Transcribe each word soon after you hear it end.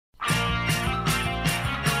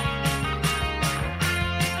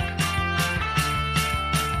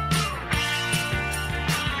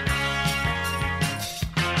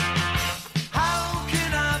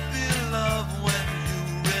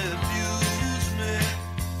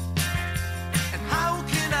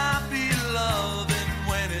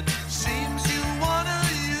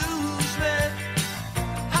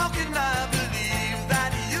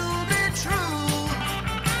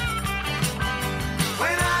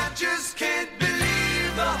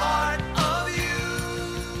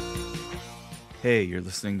Hey, you're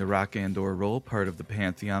listening to Rock and or Roll, part of the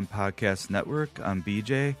Pantheon Podcast Network. I'm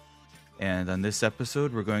BJ, and on this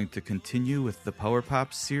episode, we're going to continue with the Power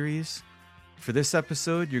Pop series. For this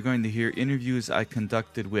episode, you're going to hear interviews I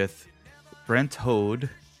conducted with Brent Hode,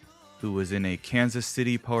 who was in a Kansas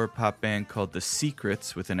City power pop band called The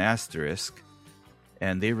Secrets with an asterisk,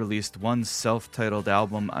 and they released one self-titled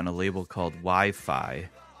album on a label called Wi-Fi,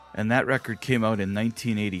 and that record came out in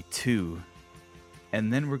 1982.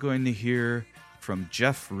 And then we're going to hear from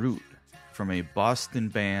Jeff Root from a Boston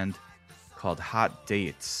band called Hot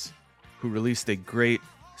Dates, who released a great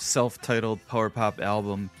self-titled power pop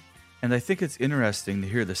album. And I think it's interesting to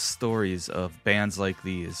hear the stories of bands like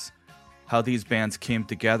these, how these bands came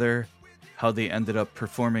together, how they ended up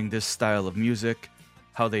performing this style of music,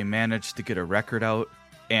 how they managed to get a record out.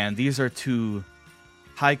 And these are two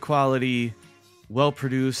high-quality,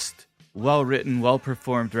 well-produced, well-written,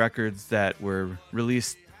 well-performed records that were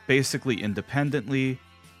released basically independently.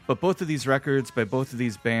 But both of these records by both of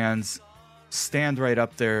these bands stand right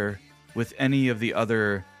up there with any of the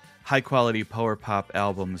other high-quality power pop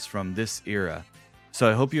albums from this era. So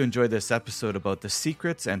I hope you enjoy this episode about The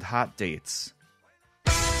Secrets and Hot Dates.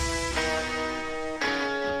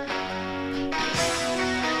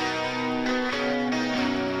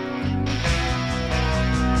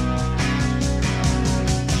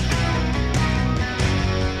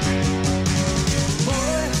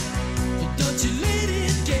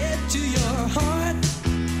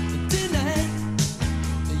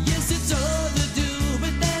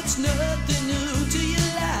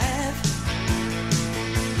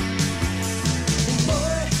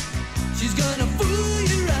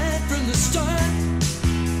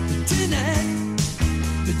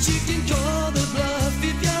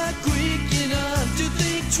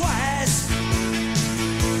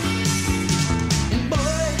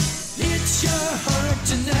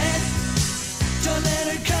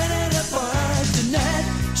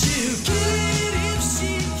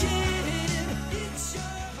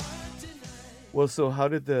 Well, so how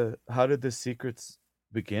did the Secrets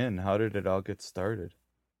begin? How did it all get started?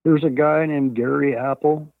 There's a guy named Gary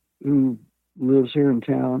Apple who lives here in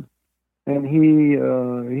town, and he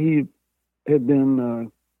had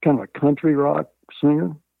been kind of a country rock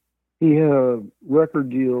singer. He had a record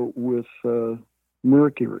deal with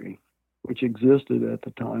Mercury, which existed at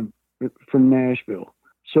the time, from Nashville.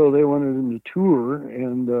 So they wanted him to tour,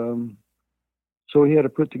 and so he had to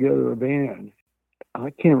put together a band. I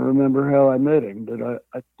can't remember how I met him, but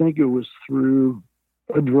I think it was through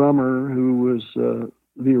a drummer who was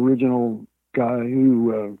the original guy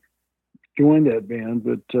who joined that band.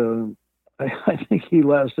 But I think he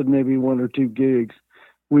lasted maybe one or two gigs.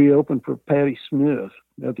 We opened for Patti Smith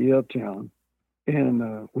at the Uptown,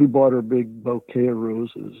 and we bought her a big bouquet of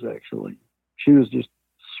roses, actually. She was just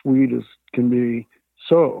sweet as can be.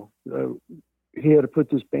 So he had to put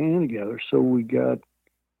this band together. So we got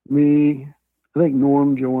me. I think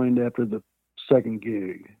Norm joined after the second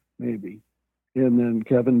gig, maybe. And then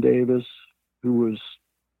Kevin Davis, who was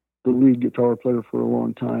the lead guitar player for a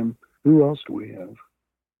long time. Who else do we have?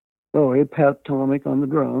 Oh, we had Pat Tomic on the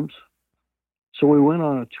drums. So we went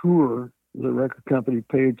on a tour the record company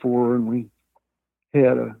paid for, and we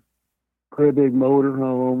had a great big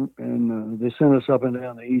motorhome, and they sent us up and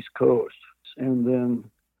down the East Coast. And then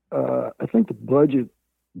I think the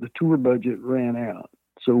tour budget ran out.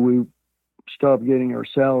 So we stopped getting our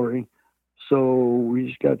salary. So we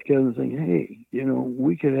just got together and thinking, hey,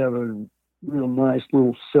 we could have a real nice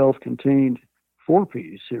little self-contained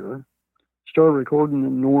four-piece here. Started recording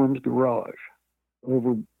in Norm's garage.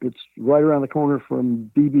 It's right around the corner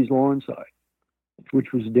from BB's Lawn Site, which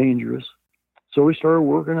was dangerous. So we started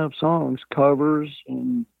working up songs, covers,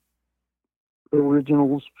 and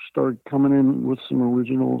originals. Started coming in with some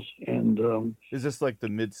originals. And is this like the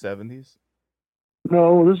mid-70s?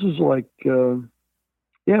 No, this is like, it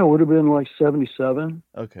would have been like 77.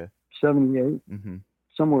 Okay. 78,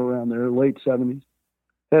 somewhere around there, late 70s.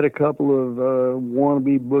 Had a couple of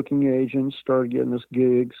wannabe booking agents, started getting us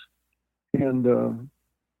gigs, and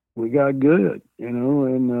we got good,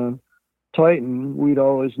 and Titan, we'd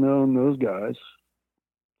always known those guys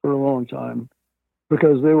for a long time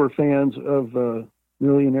because they were fans of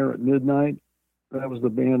Millionaire at Midnight. That was the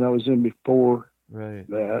band I was in before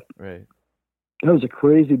that. Right. That was a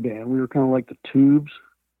crazy band. We were kind of like the Tubes.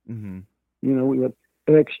 Mm-hmm. We had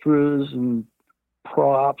extras and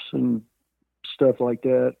props and stuff like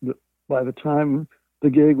that. But by the time the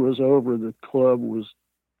gig was over, the club was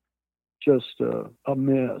just a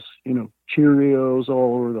mess. Cheerios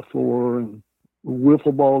all over the floor and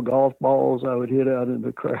wiffle ball golf balls I would hit out in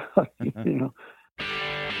the crowd.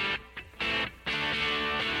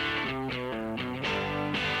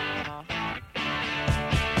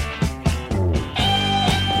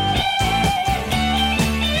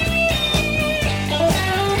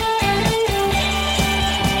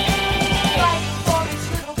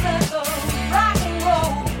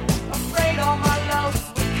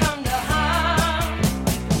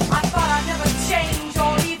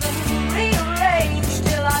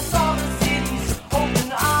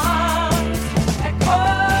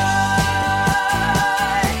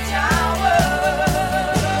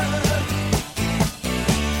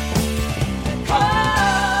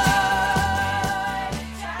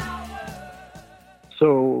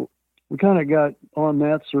 we kind of got on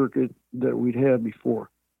that circuit that we'd had before.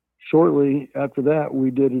 Shortly after that,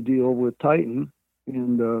 we did a deal with Titan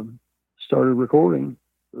and started recording.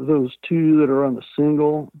 Those two that are on the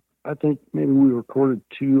single, I think maybe we recorded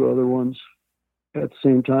two other ones at the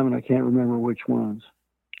same time, and I can't remember which ones.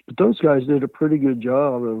 But those guys did a pretty good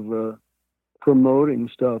job of promoting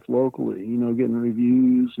stuff locally, getting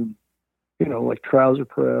reviews and, like Trouser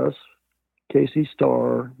Press, KC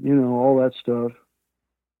Star, all that stuff.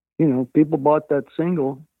 People bought that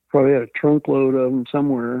single, probably had a trunk load of them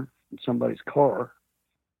somewhere in somebody's car,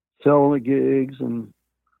 selling at gigs and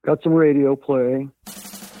got some radio play.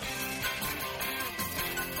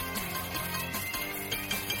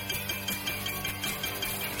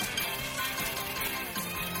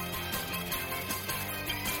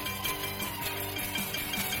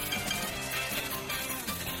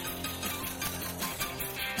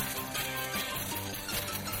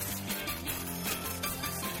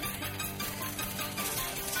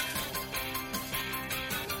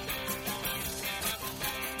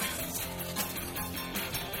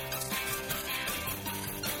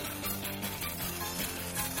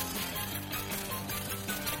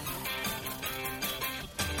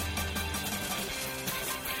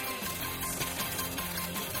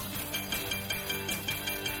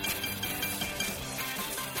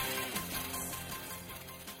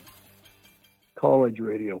 College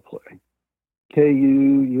radio play. KU,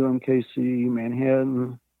 UMKC,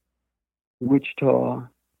 Manhattan, Wichita.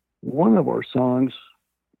 One of our songs,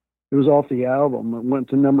 it was off the album. It went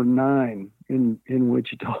to number 9 in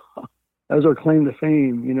Wichita. That was our claim to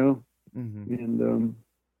fame, Mm-hmm. And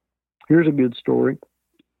here's a good story.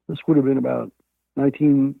 This would have been about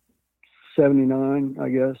 1979, I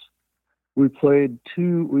guess. We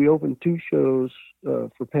opened 2 shows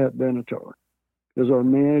for Pat Benatar, because our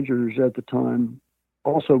managers at the time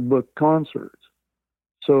also booked concerts.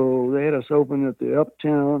 So they had us open at the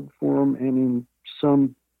Uptown Forum and in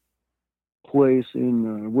some place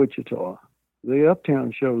in Wichita. The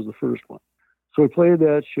Uptown show was the first one. So we played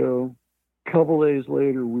that show. A couple days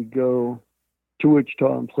later, we go to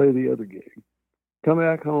Wichita and play the other gig. Come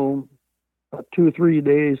back home. About 2 or 3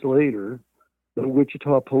 days later, the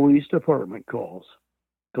Wichita Police Department calls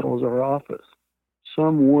our office.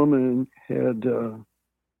 Some woman had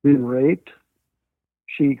been raped.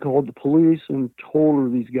 She called the police and told her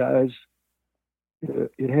these guys,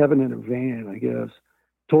 it happened in a van, I guess,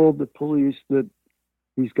 told the police that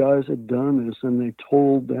these guys had done this, and they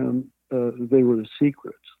told them they were the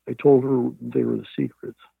secrets. They told her they were the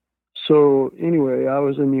secrets. So anyway, I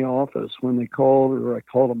was in the office when they called, or I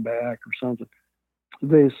called them back or something.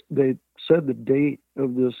 They said the date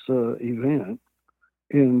of this event,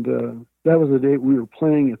 and that was the date we were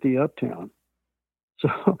playing at the Uptown.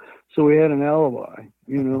 So we had an alibi,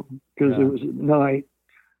 because it was at night,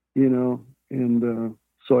 and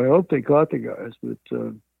so I hope they caught the guys. But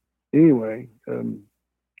anyway,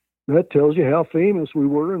 that tells you how famous we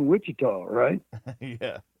were in Wichita, right?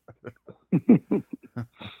 Yeah.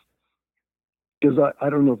 Because I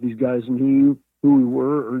don't know if these guys knew who we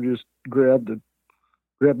were or just grabbed the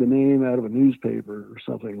name out of a newspaper or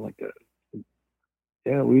something like that.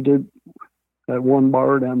 Yeah, we did that one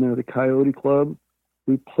bar down there, the Coyote Club.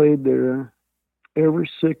 We played there every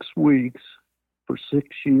 6 weeks for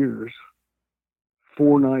 6 years,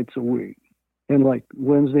 4 nights a week. And like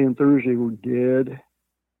Wednesday and Thursday were dead.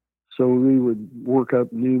 So we would work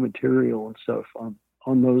up new material and stuff on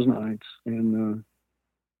those nights. And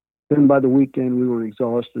then by the weekend we were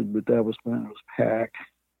exhausted, but that was when it was packed.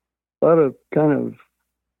 A lot of kind of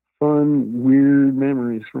fun, weird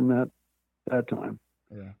memories from that time.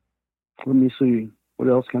 Yeah. Let me see. What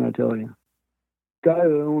else can I tell you? Guy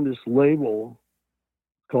that owned this label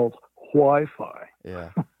called Wi-Fi.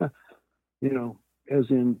 Yeah.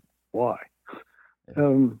 As in why.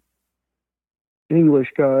 Yeah.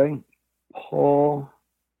 English guy, Paul,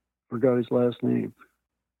 forgot his last name.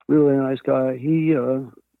 Really nice guy. He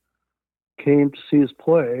came to see us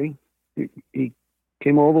play. He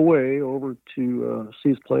came all the way over to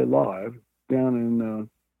see us play live down in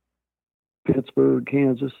Pittsburgh,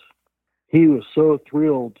 Kansas. He was so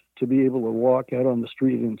thrilled to be able to walk out on the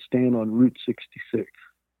street and stand on Route 66.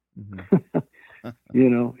 Mm-hmm.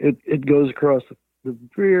 It goes across the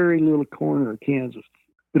very little corner of Kansas.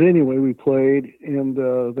 But anyway, we played, and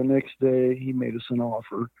the next day he made us an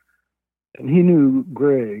offer. And he knew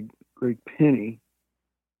Greg Penny,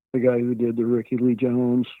 the guy who did the Ricky Lee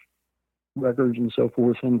Jones records and so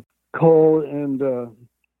forth, and called and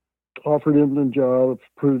offered him the job of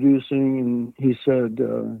producing. And he said,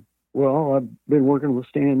 well, I've been working with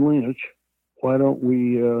Stan Lynch. Why don't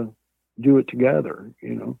we do it together,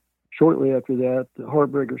 shortly after that, the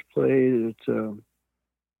Heartbreakers played at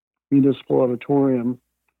Municipal Auditorium,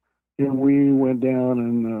 and we went down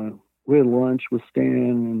and we had lunch with Stan,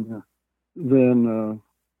 and then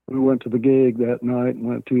we went to the gig that night and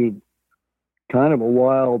went to kind of a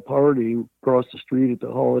wild party across the street at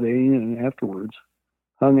the Holiday Inn afterwards.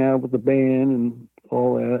 Hung out with the band and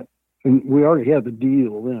all that. And we already had the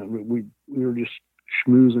deal then. We were just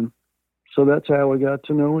schmoozing. So that's how we got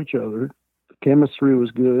to know each other. The chemistry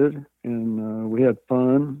was good, and we had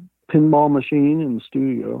fun. Pinball machine in the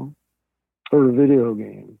studio, or a video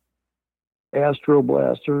game. Astro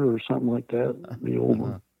Blaster or something like that, the old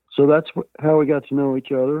one. So that's how we got to know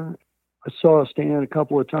each other. I saw Stan a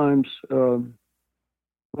couple of times when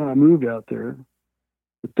I moved out there,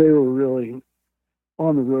 but they were really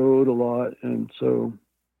on the road a lot, and so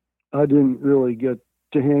I didn't really get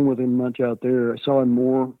to hang with him much out there. I saw him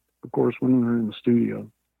more, of course, when we were in the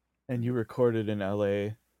studio. And you recorded in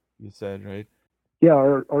LA, you said, right? Yeah,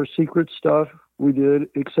 our secret stuff we did,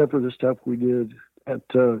 except for the stuff we did at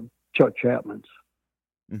Chuck Chapman's.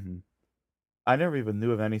 Mm-hmm. I never even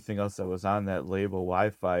knew of anything else that was on that label,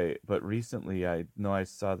 Wi-Fi, but recently I know I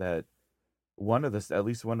saw that at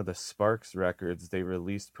least one of the Sparks records they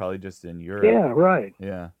released probably just in Europe. Yeah, right.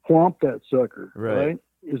 Yeah. Whomp That Sucker, right?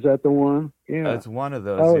 Is that the one? Yeah. That's one of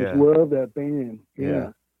those, I always love that band.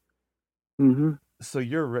 Yeah. Mm-hmm. So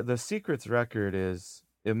the Secrets record is,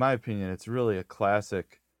 in my opinion, it's really a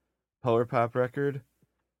classic power pop record,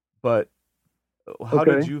 but how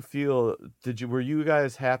did you feel? Were you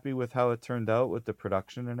guys happy with how it turned out with the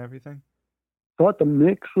production and everything? Thought the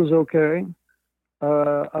mix was okay.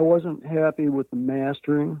 I wasn't happy with the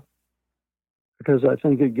mastering because I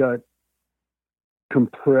think it got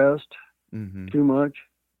compressed too much,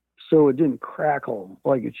 so it didn't crackle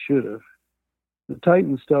like it should have. The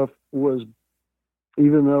Titan stuff was,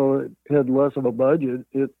 even though it had less of a budget,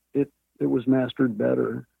 it was mastered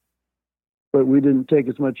better. But we didn't take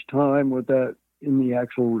as much time with that in the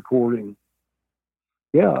actual recording.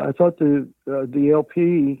 Yeah, I thought the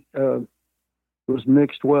LP was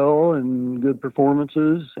mixed well and good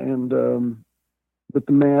performances, and but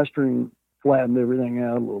the mastering flattened everything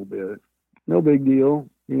out a little bit. No big deal,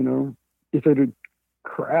 you know. If it had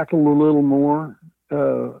crackled a little more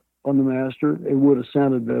on the master, it would have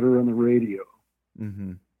sounded better on the radio.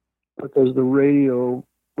 Mm-hmm. Because the radio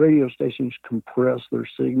stations compress their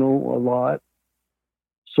signal a lot,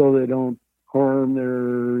 so they don't harm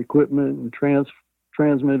their equipment and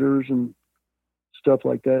transmitters and stuff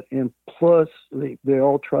like that. And plus, they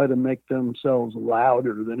all try to make themselves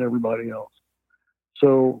louder than everybody else.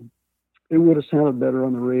 So it would have sounded better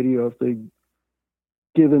on the radio if they'd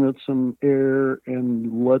given it some air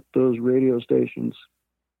and let those radio stations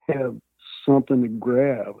have something to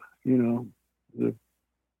grab, you know,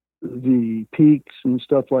 the peaks and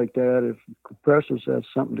stuff like that. If compressors have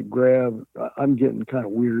something to grab, I'm getting kind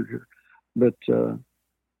of weird here, but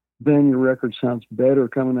then your record sounds better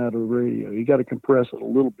coming out of the radio. You got to compress it a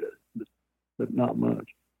little bit, but not much.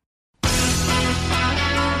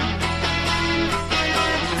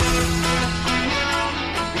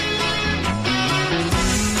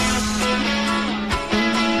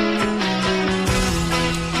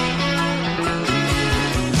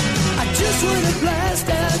 Blast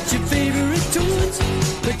out your favorite tunes,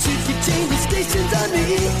 but you keep changing stations on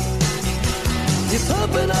me. You're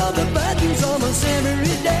pumping all the buttons almost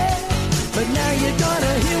every day, but now you're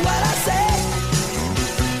gonna hear what I say.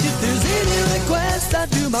 If there's any request, I'll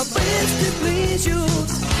do my best to please you.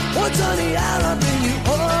 Once on the hour, I'll bring you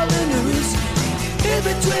all the news.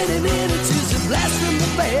 Every 20 minutes is a blast from the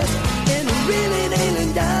past, and I'm really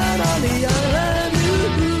nailing down on the other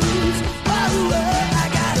news. Oh, I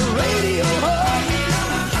got a radio home.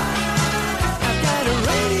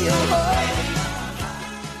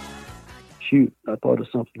 Shoot, I thought of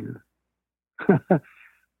something here.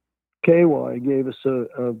 KY gave us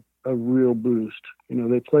a real boost. You know,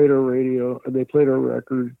 they played our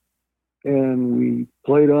record, and we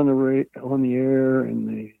played on the air, and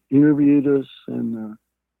they interviewed us. And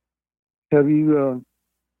have you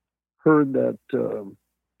heard that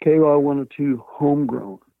KY 102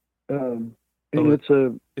 Homegrown? And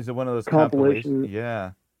is it one of those compilations?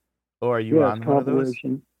 Yeah. Oh, are you on one of those?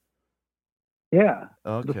 Yeah.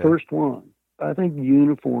 Okay. The first one. I think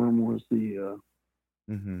Uniform was the.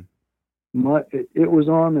 It was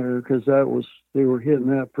on there because they were hitting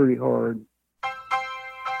that pretty hard.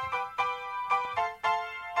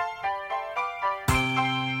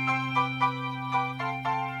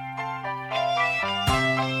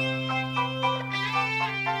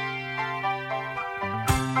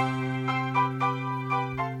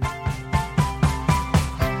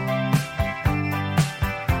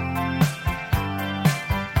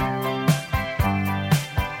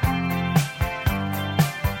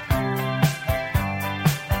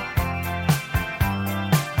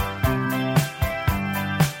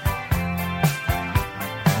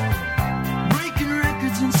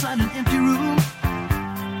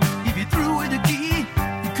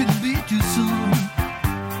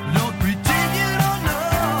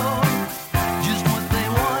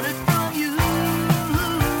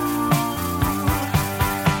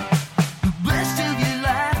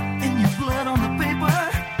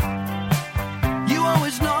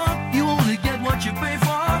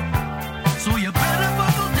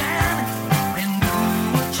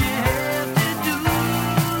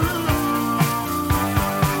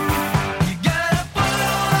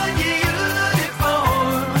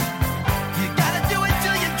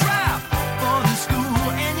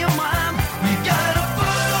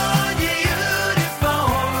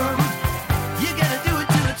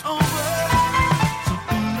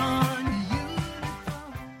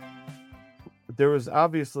 there was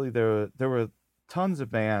obviously there were tons of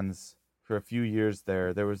bands for a few years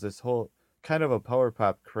there. There was this whole kind of a power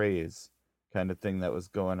pop craze kind of thing that was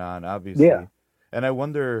going on, obviously. Yeah. And I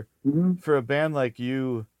wonder, Mm-hmm. for a band like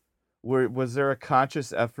you, was there a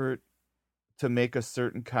conscious effort to make a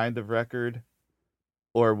certain kind of record,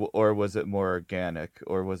 or was it more organic,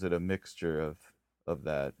 or was it a mixture of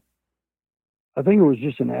that? I think it was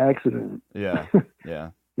just an accident. Yeah, yeah,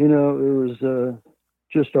 You know, it was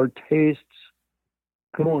just our tastes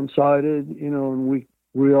coincided, you know, and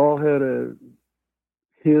we all had a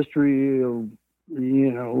history of,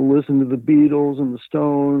 you know, listening to the Beatles and the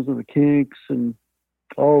Stones and the Kinks and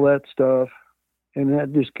all that stuff. And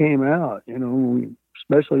that just came out, you know,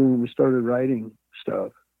 especially when we started writing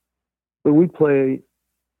stuff. But we play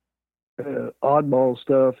oddball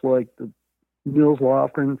stuff like the Nils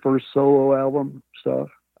Lofgren first solo album stuff.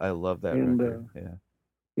 I love that And, record. Yeah,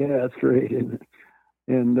 Yeah, that's great, isn't it?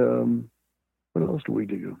 And what else do we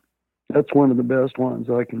do? That's one of the best ones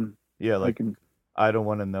I can. yeah, like I Don't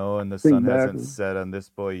Want to Know and The think Sun Hasn't back. Set on This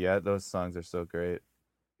Boy Yet. Those songs are so great.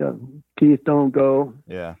 Yeah, Keith Don't Go.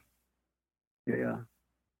 Yeah, Yeah,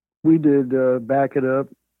 we did Back It Up.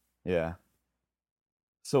 yeah.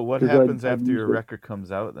 So what 'Cause happens I'd after your used it. record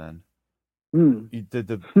comes out then? Hmm. You did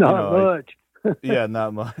the Not much. yeah,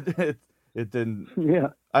 not much. It didn't. Yeah.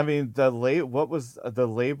 I mean, what was the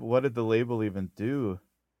label? What did the label even do?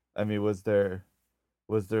 I mean, was there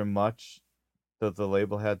much that the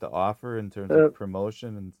label had to offer in terms of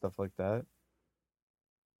promotion and stuff like that?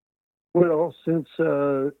 Well, since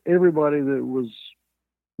everybody that was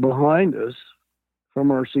behind us from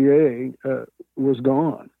RCA was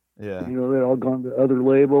gone, Yeah, you know, they'd all gone to other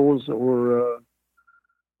labels or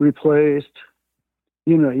replaced.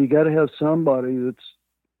 You know, you got to have somebody that's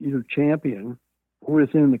your champion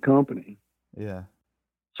within the company. yeah,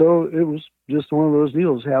 So it was just one of those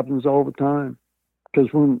deals. Happens all the time.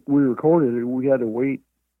 Because when we recorded it, we had to wait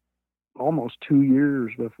almost 2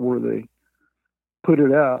 years before they put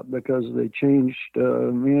it out because they changed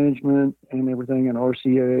management and everything, and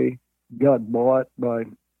RCA got bought by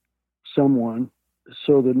someone.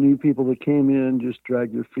 So the new people that came in just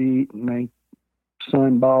dragged their feet and they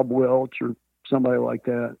signed Bob Welch or somebody like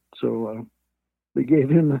that. So they gave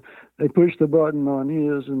him, they pushed the button on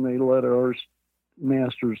his and they let our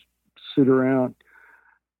masters sit around.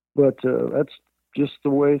 But that's just the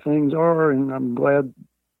way things are, and I'm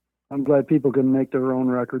glad people can make their own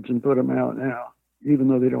records and put them out now, even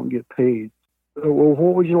though they don't get paid. Well,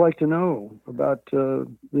 what would you like to know about the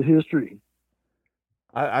history?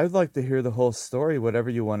 I'd like to hear the whole story, whatever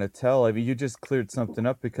you want to tell. I mean, you just cleared something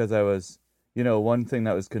up because I was, you know, one thing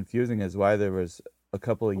that was confusing is why there was a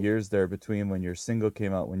couple of years there between when your single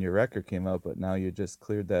came out, when your record came out, but now you just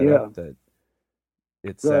cleared that up, that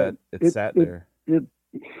it sat there.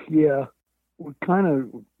 Yeah,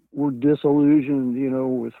 we're disillusioned, you know,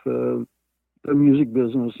 with the music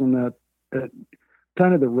business, and that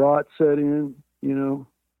kind of the rot set in, you know,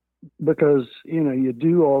 because, you know, you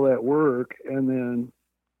do all that work and then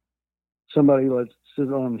somebody lets it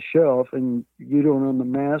sit on the shelf and you don't own the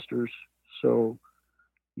masters, so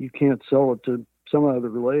you can't sell it to some other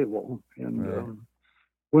label. And Right.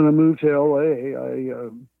 When I moved to LA, I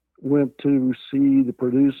went to see the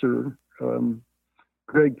producer.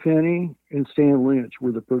 Greg Penny and Stan Lynch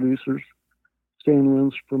were the producers. Stan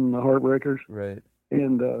Lynch from the Heartbreakers. Right.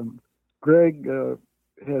 And Greg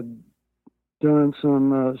had done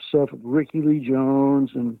some stuff with Ricky Lee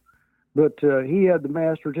Jones, but he had the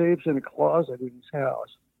master tapes in a closet in his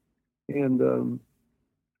house. And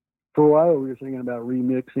for a while we were thinking about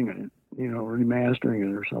remixing it, you know, remastering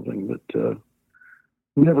it or something, but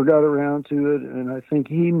never got around to it. And I think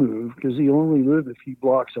he moved because he only lived a few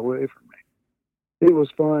blocks away from me. It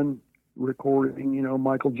was fun recording, you know.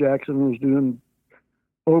 Michael Jackson was doing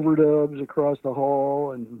overdubs across the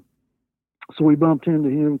hall, and so we bumped into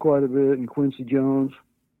him quite a bit, and Quincy Jones.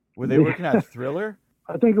 Were they working on Thriller?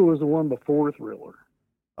 I think it was the one before Thriller.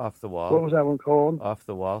 Off the Wall. What was that one called? Off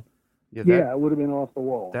the Wall. Yeah, it would have been Off the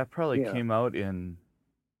Wall. That probably came out in,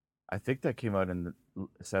 I think that came out in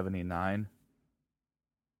 79.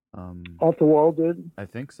 Off the Wall did? I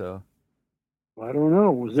think so. I don't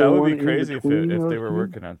know. Was that there would one be crazy if in they between were those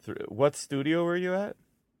working on What studio were you at?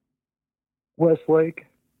 Westlake.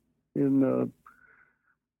 It was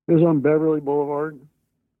on Beverly Boulevard.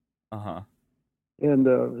 Uh-huh. And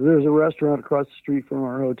there's a restaurant across the street from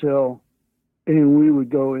our hotel, and we would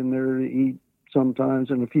go in there to eat sometimes,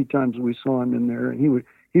 and a few times we saw him in there, and he would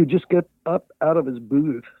just get up out of his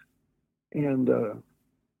booth and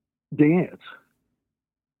dance.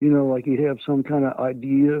 You know, like he'd have some kind of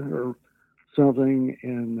idea or something,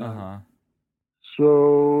 and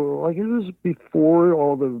so like it was before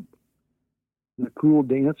all the cool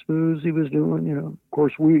dance moves he was doing. You know, of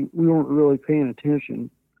course we weren't really paying attention,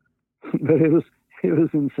 but it was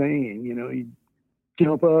insane. You know, he'd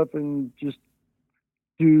jump up and just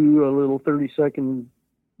do a little 30-second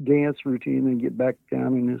dance routine and get back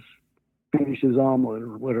down and finish his omelet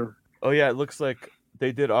or whatever. Oh yeah, it looks like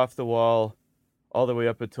they did Off the Wall all the way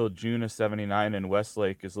up until June of '79, and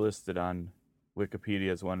Westlake is listed on Wikipedia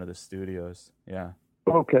as one of the studios. Yeah.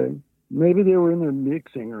 Okay, maybe they were in there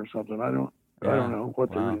mixing or something. I don't know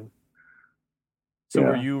what they were doing. So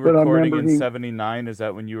were you recording in '79? Is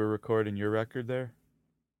that when you were recording your record there?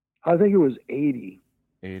 I think it was 80.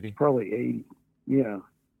 80? Probably 80. Yeah.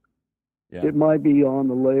 Yeah. It might be on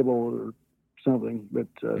the label or something, but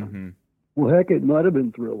well, heck, it might have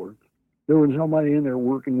been Thriller. There was somebody in there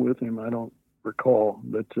working with him. I don't recall,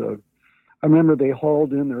 but I remember they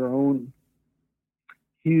hauled in their own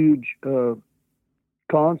huge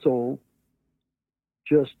console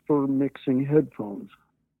just for mixing headphones.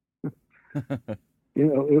 You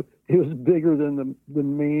know, it was bigger than the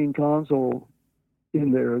main console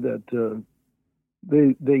in there that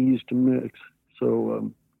they used to mix. So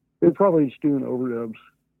they're probably just doing overdubs.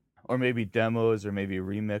 Or maybe demos, or maybe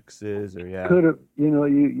remixes, or yeah. Could have, you know,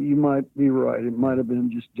 you might be right. It might have been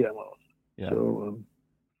just demos. Yeah. So,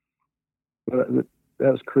 but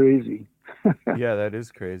that was crazy. Yeah, that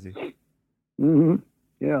is crazy. Mm-hmm.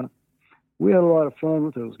 Yeah, we had a lot of fun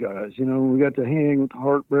with those guys. You know, we got to hang with the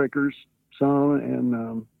Heartbreakers some,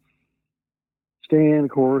 and Stan,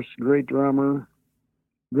 of course, great drummer,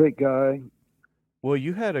 great guy. Well,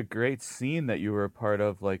 you had a great scene that you were a part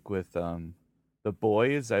of, like with the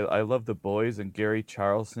Boys. I love the Boys and Gary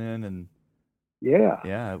Charlson, and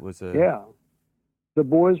yeah, it was the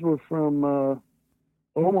Boys were from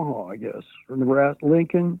Omaha, I guess, or Nebraska,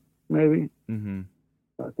 Lincoln, maybe. Mm-hmm.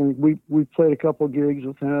 I think we played a couple of gigs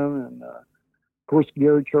with him, and of course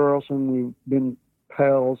Gary Charlson. We've been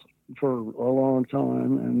pals for a long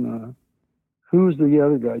time, and who's the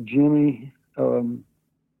other guy? Jimmy. Oh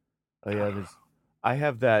yeah, I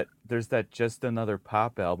have that. There's that Just Another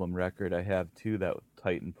Pop album record I have too that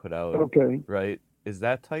Titan put out. Okay. Right? Is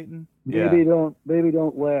that Titan? Baby Don't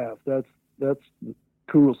Laugh. That's the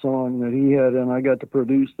cool song that he had, and I got to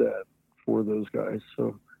produce that for those guys.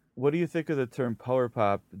 So. What do you think of the term power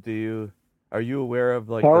pop? Are you aware of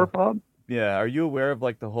like power pop? Yeah. Are you aware of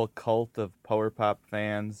like the whole cult of power pop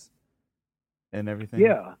fans and everything?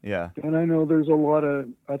 Yeah. Yeah. And I know there's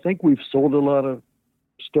I think we've sold a lot of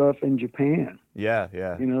stuff in Japan. Yeah,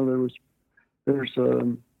 yeah. You know, there's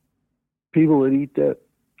people that eat that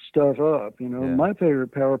stuff up. You know, my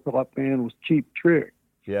favorite power pop band was Cheap Trick.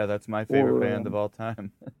 Yeah, that's my favorite band of all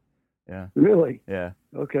time. Yeah. Really? Yeah.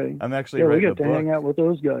 Okay. I'm actually writing a book. We got to hang out with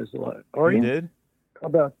those guys a lot. You did?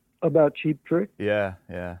 About Cheap Trick? Yeah,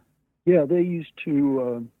 yeah. Yeah, they used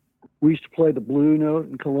to. We used to play the Blue Note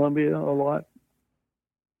in Columbia a lot.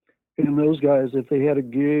 And those guys, if they had a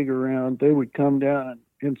gig around, they would come down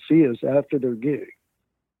and see us after their gig.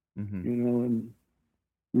 Mm-hmm. You know, and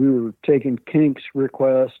we were taking Kinks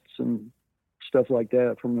requests and stuff like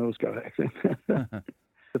that from those guys.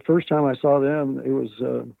 The first time I saw them, it was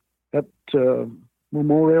at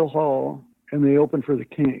Memorial Hall, and they opened for the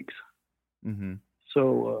Kinks. Mm-hmm.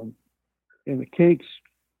 So, and the Kinks,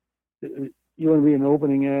 you want to be an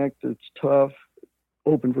opening act that's tough,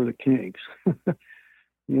 open for the Kinks.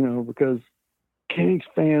 You know, because Kinks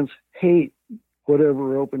fans hate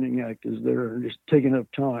whatever opening act is there, just taking up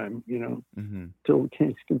time, you know, till the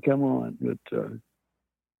Kinks can come on. But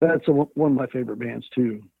that's one of my favorite bands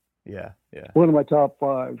too. Yeah, yeah. One of my top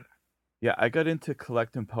 5. Yeah, I got into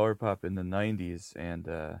collecting power pop in the 90s, and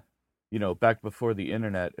you know, back before the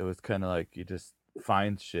internet, it was kind of like you just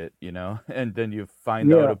find shit, you know, and then you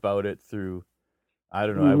find out about it through, I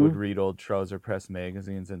don't know, I would read old Trouser Press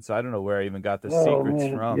magazines, and so I don't know where I even got the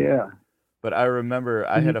secrets from. Yeah. But I remember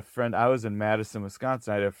I had a friend, I was in Madison,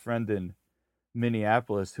 Wisconsin, I had a friend in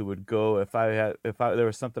Minneapolis who would go, if there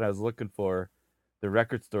was something I was looking for, the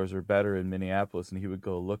record stores were better in Minneapolis, and he would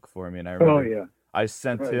go look for me, and I remember I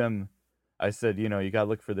sent him, I said, you know, you got to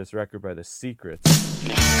look for this record by The Secrets.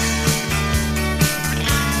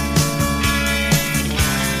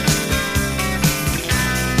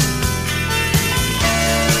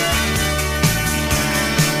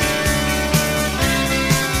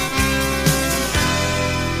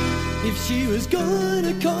 If she was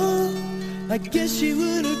gonna call, I guess she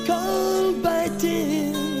would have called by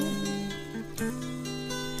 10.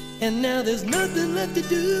 And now there's nothing left to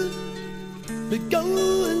do but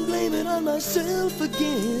go and blame it on myself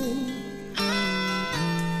again.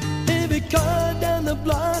 Every car down the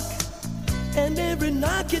block and every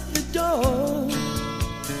knock at the door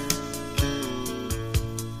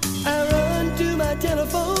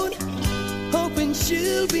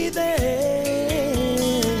she'll be there.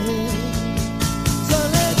 So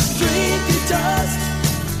let's drink a toast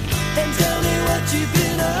and tell me what you've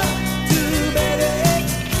been up to, baby.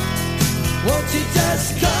 Won't you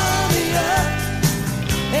just call me up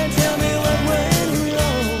and tell me what went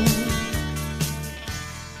wrong?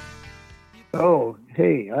 Oh,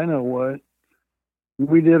 hey, I know what.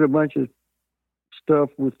 We did a bunch of stuff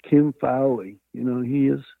with Kim Fowley. You know, he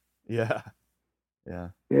is. Yeah. Yeah.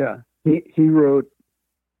 Yeah. He wrote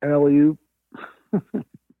Alley Oop.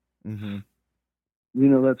 Mm-hmm. You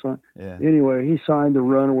know that song? Yeah. Anyway, he signed the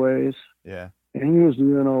Runaways, Yeah. and he was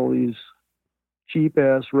doing all these cheap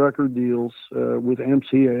ass record deals with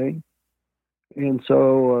MCA. And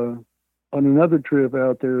so on another trip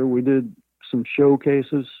out there, we did some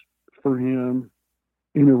showcases for him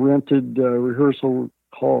in a rented rehearsal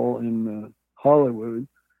hall in Hollywood.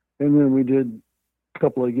 And then we did a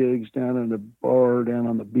couple of gigs down at a bar down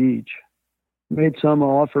on the beach. Made some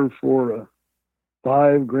offer for a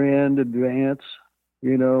 $5,000 advance,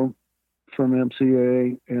 you know, from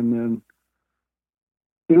MCA. And then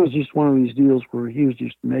it was just one of these deals where he was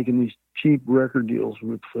just making these cheap record deals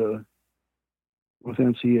with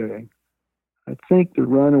MCA. I think the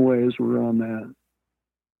Runaways were on that.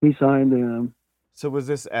 He signed them. So was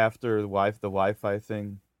this after the Wi-Fi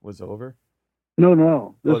thing was over?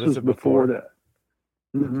 No, this this was is before before? that.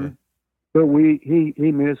 Mhm. Okay. But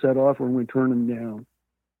he made us that offer and we turned him down.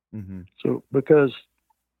 Mm-hmm. So because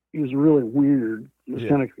he was really weird, he was Yeah.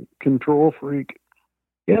 kind of control freak.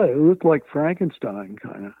 Yeah, it looked like Frankenstein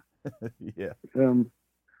kind of. Yeah.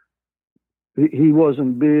 He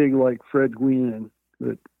wasn't big like Fred Gwynn,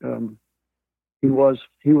 but he was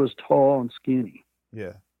tall and skinny.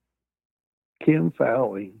 Yeah. Kim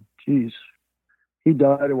Fowley, geez, he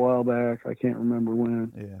died a while back. I can't remember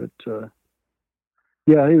when, Yeah. but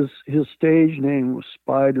yeah, his stage name was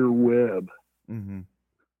Spider Webb. Mm-hmm.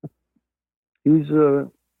 He's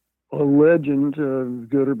a legend,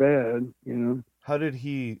 good or bad, you know. How did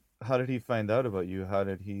he find out about you? How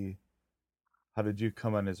did you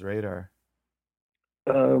come on his radar?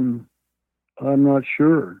 I'm not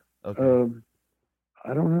sure. Okay.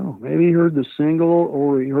 I don't know. Maybe he heard the single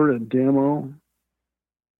or he heard a demo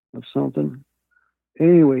of something.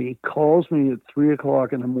 Anyway, he calls me at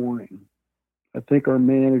 3:00 in the morning. I think our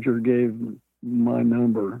manager gave my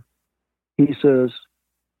number. He says,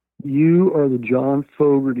 "You are the John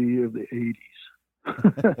Fogerty of the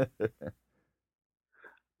 80s."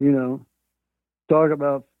 You know, talk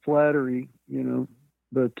about flattery, you know,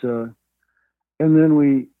 but, and then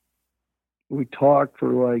we talked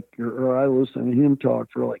for like, or I listened to him talk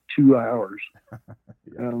for like 2 hours.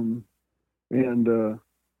 Yeah.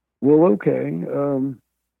 Well, okay.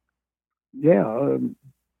 Yeah.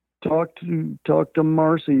 Talk to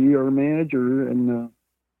Marcy, our manager, and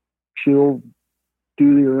she'll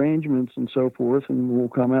do the arrangements and so forth, and we'll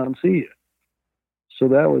come out and see you. So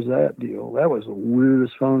that was that deal. That was the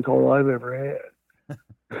weirdest phone call I've ever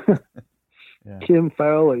had. Yeah. Kim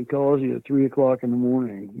Fowley calls you at 3:00 in the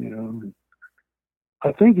morning, you know.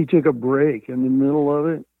 I think he took a break in the middle of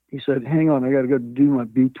it. He said, "Hang on, I got to go do my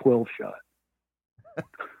B12 shot."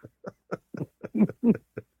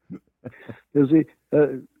 Because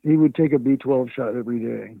he would take a B12 shot every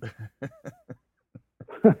day.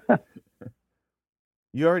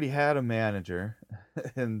 You already had a manager,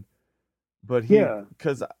 but he, Yeah.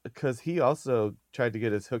 because he also tried to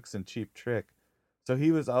get his hooks in Cheap Trick, so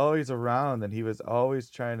he was always around and he was always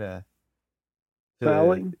trying to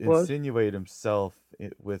Fowley was? insinuate himself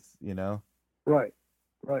with, you know. Right.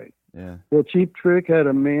 Yeah. Well, Cheap Trick had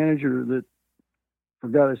a manager that,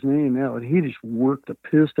 forgot his name now, and he just worked the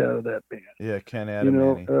piss out of that band. Yeah, Ken You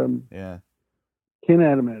know, Adamany. Yeah. Ken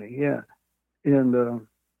Adamany, yeah. And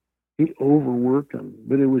he overworked them,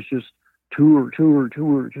 but it was just tour,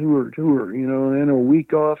 you know, and then a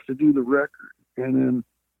week off to do the record, and then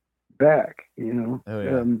back, you know. Oh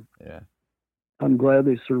yeah. Yeah. I'm glad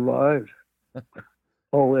they survived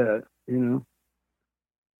all that, you know.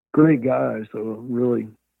 Great guys, though, really,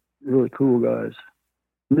 really cool guys.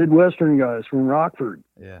 Midwestern guys from Rockford.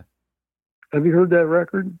 Yeah. Have you heard that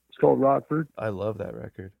record? It's called Rockford. I love that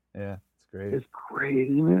record. Yeah, it's great. It's great,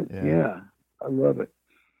 isn't it? Yeah. Yeah, I love it.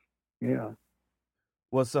 Yeah.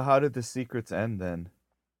 Well, so how did the Secrets end then?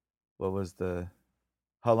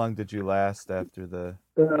 How long did you last after the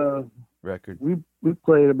record? We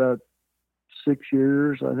played about 6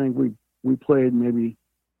 years. I think we played maybe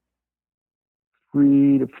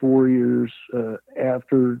 3 to 4 years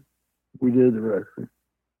after we did the record.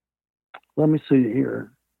 Let me see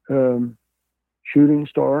here. Shooting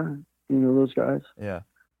Star, you know those guys? Yeah.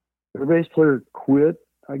 Their bass player quit,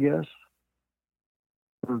 I guess,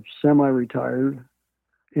 or semi-retired.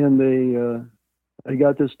 and I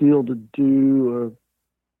got this deal to do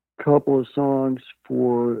a couple of songs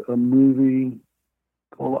for a movie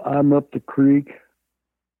called I'm Up the Creek.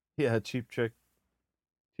 Yeah, Cheap Trick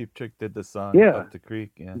did the song Up the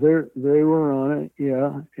Creek. Yeah, they were on it.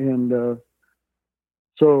 Yeah, and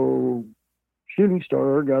so Shooting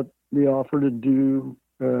Star got the offer to do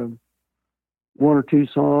one or two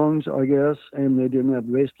songs, I guess, and they didn't have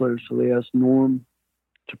a bass player, so they asked Norm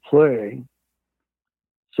to play.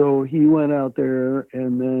 So he went out there,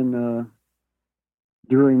 and then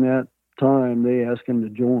during that time, they asked him to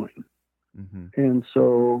join. Mm-hmm. And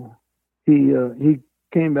so he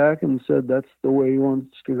came back and said that's the way he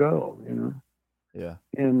wants to go, you know. Yeah.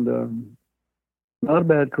 And not a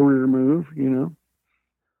bad career move, you know.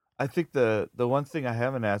 I think the one thing I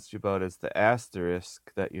haven't asked you about is the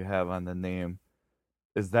asterisk that you have on the name.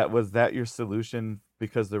 Was that your solution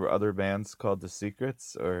because there were other bands called The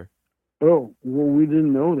Secrets, or? Oh, well, we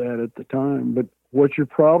didn't know that at the time, but what's your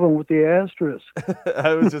problem with the asterisk?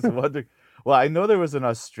 I was just wondering. Well, I know there was an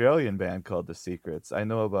Australian band called The Secrets. I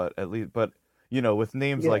know about at least, but you know, with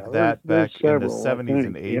names like that back in the 70s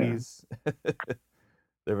and 80s,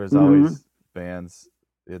 there was always bands.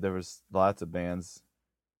 Yeah, there was lots of bands.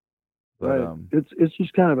 But, right. It's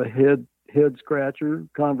just kind of a head scratcher,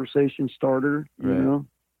 conversation starter. You know,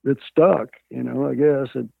 it stuck. You know, I guess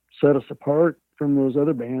it set us apart from those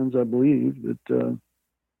other bands. I believe that I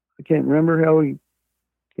can't remember how we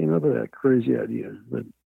came up with that crazy idea, but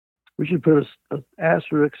we should put a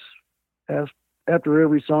asterisk after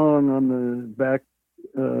every song on the back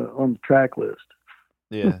on the track list.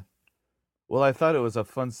 Yeah. Well, I thought it was a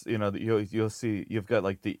fun. You know, you'll see you've got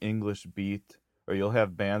like the English beat. Or you'll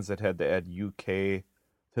have bands that had to add UK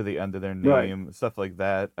to the end of their name, stuff like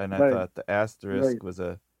that. And I thought the asterisk was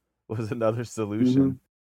another solution. Mm-hmm.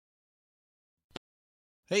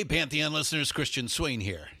 Hey, Pantheon listeners, Christian Swain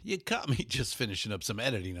here. You caught me just finishing up some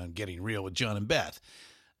editing on Getting Real with John and Beth.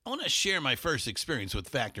 I want to share my first experience with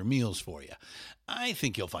Factor Meals for you. I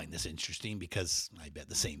think you'll find this interesting because I bet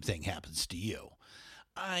the same thing happens to you.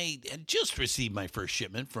 I had just received my first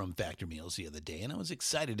shipment from Factor Meals the other day, and I was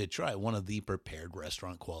excited to try one of the prepared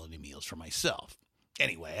restaurant quality meals for myself.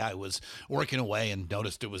 Anyway, I was working away and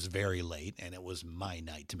noticed it was very late, and it was my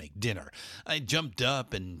night to make dinner. I jumped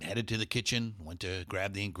up and headed to the kitchen, went to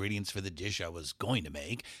grab the ingredients for the dish I was going to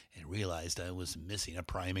make, and realized I was missing a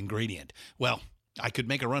prime ingredient. Well, I could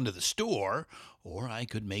make a run to the store, or I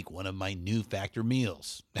could make one of my new Factor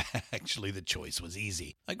meals. Actually, the choice was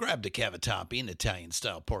easy. I grabbed a cavatappi, an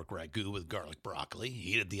Italian-style pork ragu with garlic broccoli,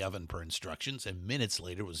 heated the oven per instructions, and minutes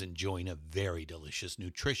later was enjoying a very delicious,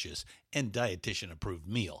 nutritious, and dietitian-approved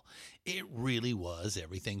meal. It really was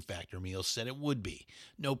everything Factor Meals said it would be.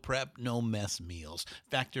 No prep, no mess meals.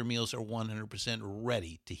 Factor Meals are 100%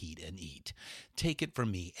 ready to heat and eat. Take it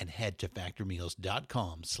from me and head to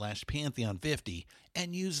factormeals.com/Pantheon50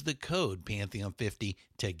 and use the code Pantheon50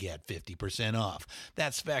 to get 50% off.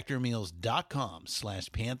 That's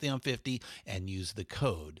factormeals.com/Pantheon50 and use the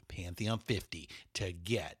code Pantheon50 to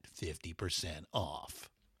get 50% off.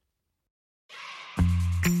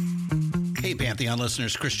 Hey, Pantheon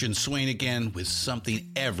listeners, Christian Swain again with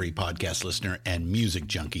something every podcast listener and music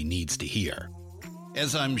junkie needs to hear.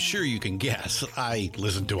 As I'm sure you can guess, I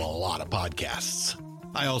listen to a lot of podcasts.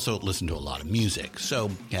 I also listen to a lot of music,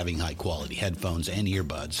 so having high-quality headphones and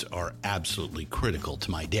earbuds are absolutely critical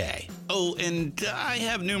to my day. Oh, and I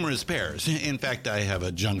have numerous pairs. In fact, I have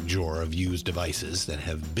a junk drawer of used devices that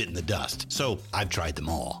have bitten the dust, so I've tried them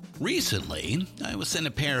all. Recently, I was sent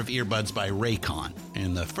a pair of earbuds by Raycon,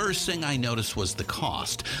 and the first thing I noticed was the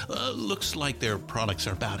cost. Looks like their products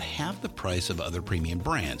are about half the price of other premium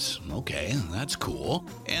brands. Okay, that's cool.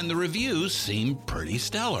 And the reviews seem pretty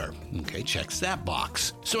stellar. Okay, checks that box.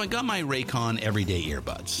 So I got my Raycon Everyday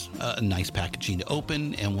earbuds. Nice packaging to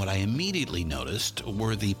open, and what I immediately noticed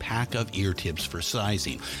were the pack of ear tips for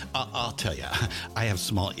sizing. I'll tell you, I have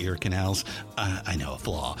small ear canals. I know, a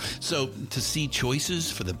flaw. So to see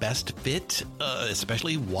choices for the best fit,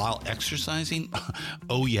 especially while exercising,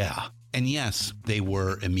 oh yeah. And yes, they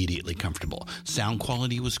were immediately comfortable. Sound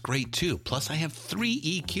quality was great too. Plus, I have 3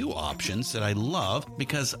 EQ options that I love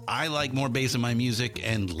because I like more bass in my music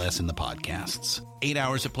and less in the podcasts. 8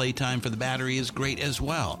 hours of playtime for the battery is great as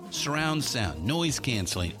well. Surround sound, noise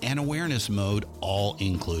canceling, and awareness mode all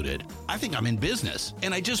included. I think I'm in business.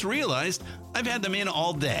 And I just realized I've had them in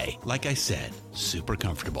all day. Like I said, super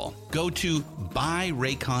comfortable. Go to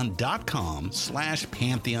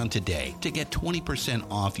buyraycon.com/Pantheon today to get 20%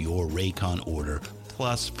 off your Raycon order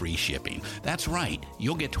plus free shipping. That's right.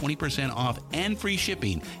 You'll get 20% off and free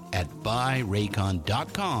shipping at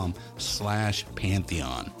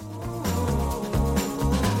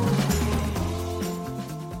buyraycon.com/Pantheon.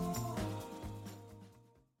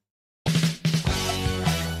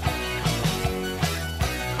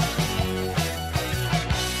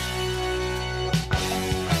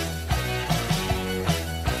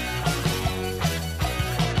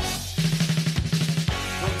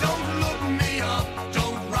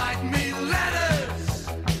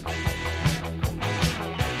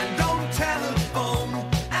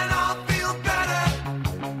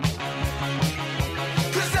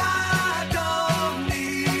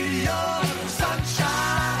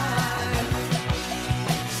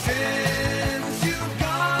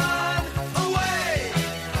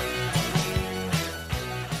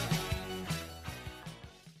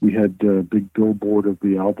 we had a big billboard of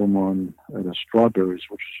the album at a Strawberries,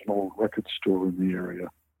 which is an old record store in the area,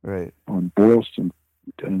 Right. on Boylston.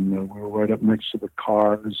 And we were right up next to the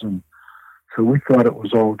Cars. And so we thought it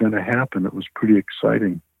was all going to happen. It was pretty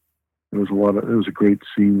exciting. It was a great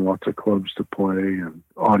scene, lots of clubs to play, and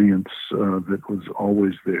audience that was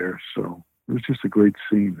always there. So it was just a great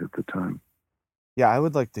scene at the time. Yeah, I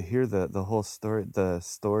would like to hear the whole story, the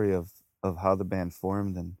story of how the band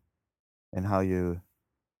formed and how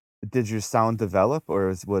did your sound develop,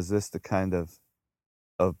 or was this the kind of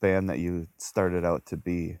band that you started out to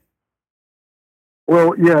be?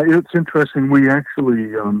 Well, yeah, it's interesting. We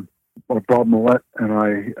actually, Bob Millett and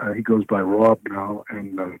I, he goes by Rob now,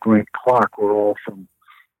 and Grant Clark were all from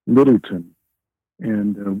Littleton.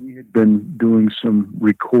 And we had been doing some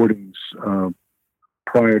recordings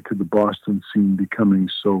prior to the Boston scene becoming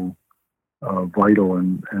so vital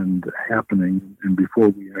and happening, and before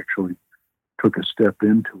we actually took a step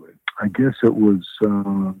into it. I guess it was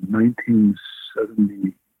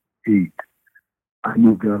 1978. I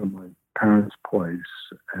moved out of my parents' place,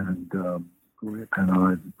 and Grant and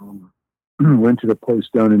I rented a place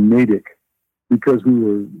down in Natick. Because we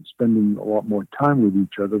were spending a lot more time with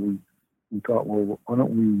each other, we thought, well, why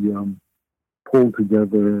don't we pull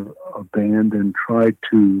together a band and try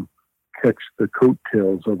to catch the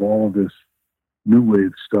coattails of all of this new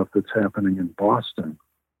wave stuff that's happening in Boston.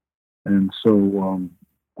 And so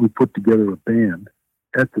we put together a band.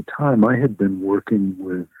 At the time, I had been working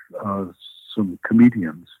with some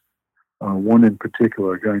comedians. One in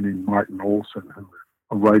particular, a guy named Martin Olson, who was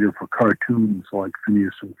a writer for cartoons like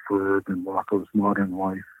Phineas and Ferb and Rocko's Modern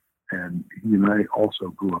Life. And he and I also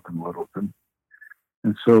grew up in Littleton.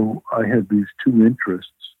 And so I had these two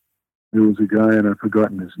interests. There was a guy, and I've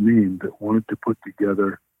forgotten his name, that wanted to put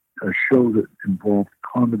together a show that involved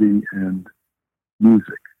comedy and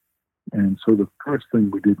music. And so the first thing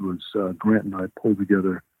we did was Grant and I pulled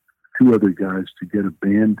together two other guys to get a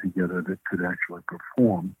band together that could actually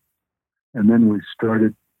perform. And then we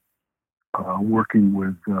started working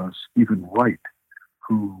with Stephen Wright,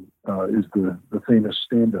 who is the famous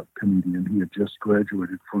stand-up comedian. He had just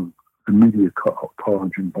graduated from the Media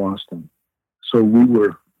College in Boston. So we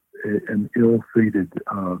were an ill-fated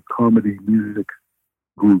comedy music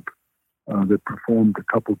group that performed a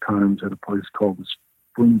couple times at a place called the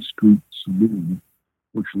Spring Street Saloon,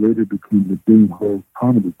 which later became the Ding Ho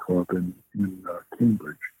Comedy Club in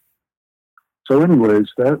Cambridge. So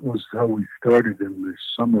anyways, that was how we started in the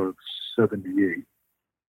summer of 78.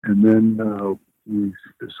 And then we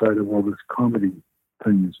decided, well, this comedy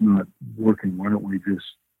thing is not working. Why don't we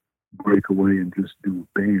just break away and just do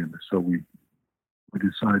a band? So we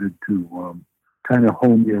decided to kind of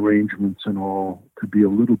hone the arrangements and all to be a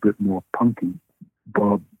little bit more punky.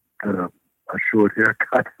 Bob had a short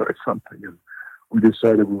haircut or something, and we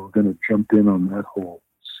decided we were going to jump in on that whole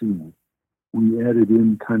scene. We added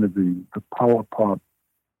in kind of the power pop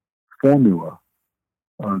formula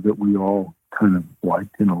that we all kind of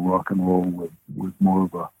liked, rock and roll with more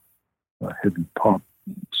of a heavy pop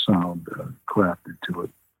sound crafted to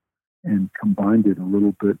it, and combined it a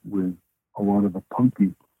little bit with a lot of the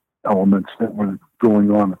punky elements that were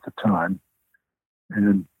going on at the time.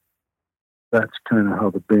 And that's kind of how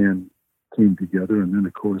the band came together. And then,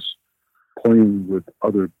 of course, playing with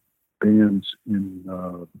other bands in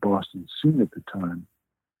the Boston scene at the time,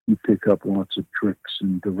 you pick up lots of tricks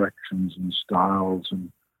and directions and styles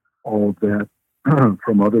and all of that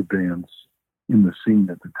from other bands in the scene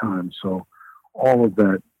at the time. So all of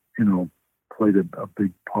that, played a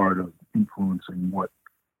big part of influencing what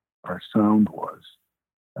our sound was.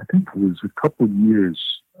 I think it was a couple of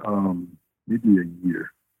years, maybe a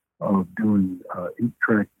year, of doing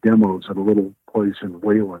 8-track demos at a little place in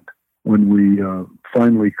Wayland when we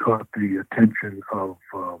finally caught the attention of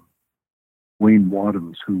Wayne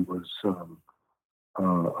Wadhams, who was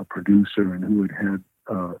a producer and who had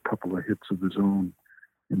a couple of hits of his own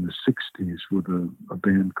in the 60s with a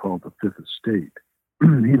band called the Fifth Estate.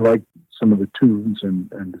 He liked some of the tunes and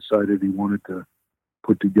decided he wanted to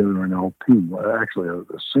put together an LP, actually a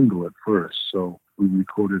single at first. So we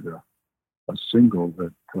recorded a single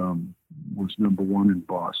that was number one in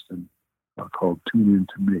Boston called Tune In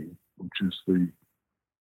To Me, which is the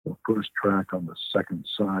first track on the second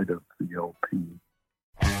side of the LP.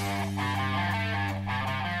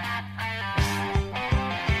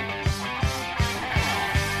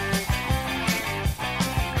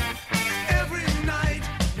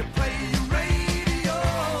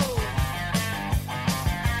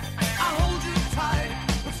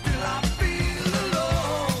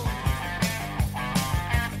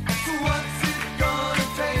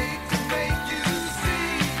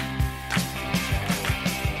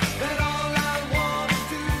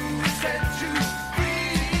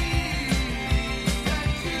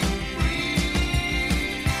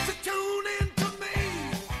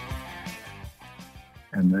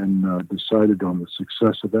 and then decided on the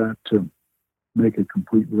success of that to make a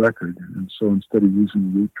complete record. And so instead of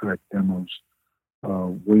using the 8-track demos,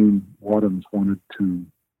 Wayne Wadhams wanted to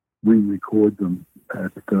re-record them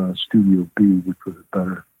at Studio B, which was a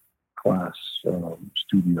better class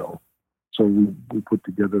studio. So we put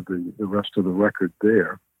together the rest of the record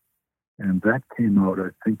there, and that came out,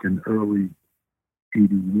 I think, in early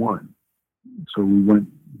 '81. So we went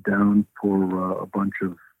down for a bunch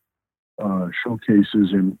of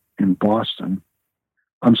showcases in Boston.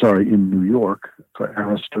 I'm sorry, in New York for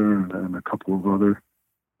Arista and a couple of other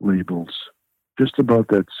labels. Just about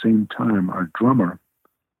that same time, our drummer,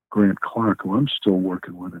 Grant Clark, who I'm still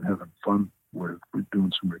working with and having fun with, we're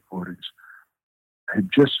doing some recordings, had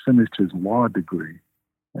just finished his law degree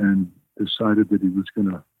and decided that he was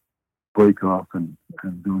going to break off and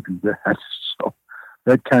go do that. So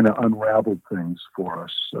that kind of unraveled things for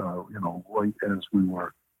us, right as we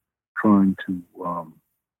were trying to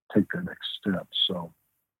take the next step. So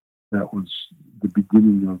that was the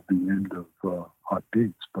beginning of the end of Hot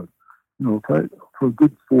Dates. But, for a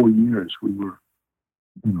good 4 years, we were,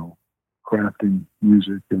 crafting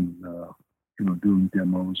music and, doing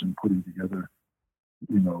demos and putting together,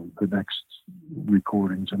 the next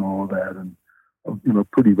recordings and all of that. And,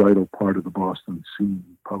 pretty vital part of the Boston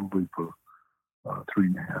scene, probably for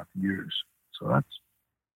 3.5 years. So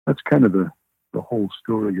that's kind of the whole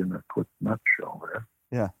story in a quick nutshell there.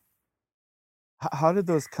 Yeah. How did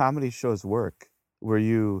those comedy shows work?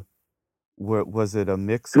 Was it a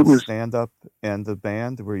mix of stand-up and the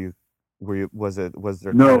band? Was there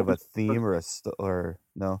kind of a theme or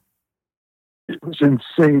no? It was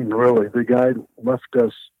insane, really. The guy left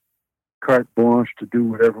us carte blanche to do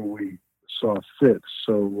whatever we saw fit.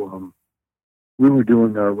 So we were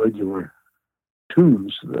doing our regular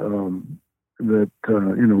tunes that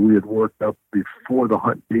we had worked up before the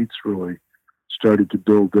Hot Dates really started to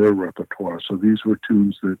build their repertoire. So these were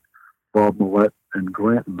tunes that Bob Millett and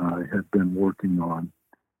Grant and I had been working on,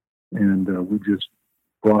 and we just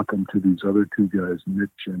brought them to these other two guys,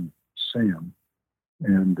 Mitch and Sam,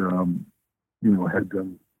 and had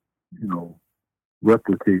them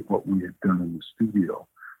replicate what we had done in the studio.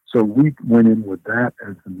 So we went in with that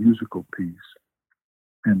as the musical piece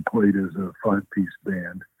and played as a 5-piece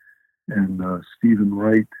band. And Stephen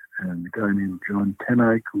Wright and a guy named John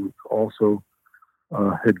Tenike, who also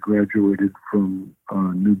had graduated from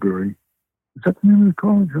Newbury. Is that the name of the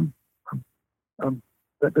college?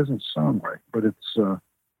 That doesn't sound right, but it's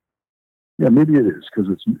maybe it is,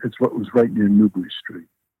 because it's what was right near Newbury Street.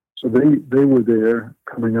 So they were there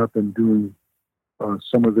coming up and doing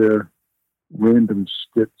some of their random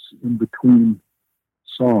skits in between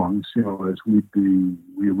songs, as we'd be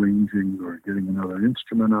rearranging or getting another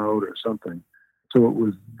instrument out or something. So it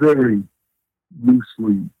was very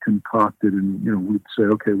loosely concocted, and we'd say,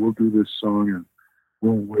 okay, we'll do this song and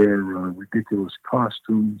we'll wear ridiculous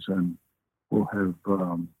costumes, and we'll have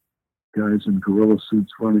guys in gorilla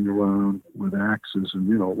suits running around with axes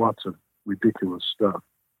and lots of ridiculous stuff,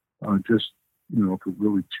 just for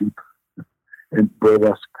really cheap and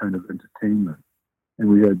burlesque kind of entertainment. And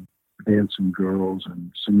we had dancing girls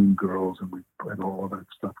and singing girls, and we had all of that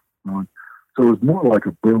stuff on. So it was more like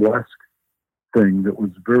a burlesque thing that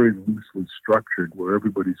was very loosely structured, where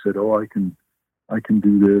everybody said, "Oh, I can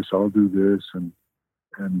do this. I'll do this," and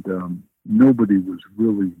nobody was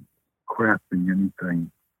really crafting anything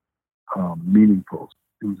meaningful.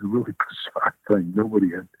 It was a really bizarre thing.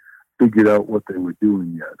 Nobody had figured out what they were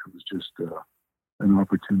doing yet. It was just an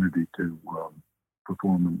opportunity to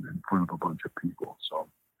perform in front of a bunch of people. So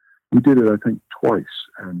we did it, I think, twice,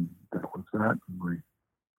 and that was that. And we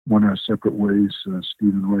went our separate ways.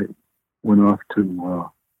 Stephen Wright went off to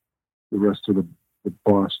the rest of the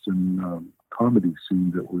Boston comedy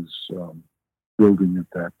scene that was building at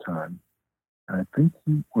that time. And I think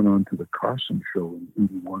he went on to the Carson Show in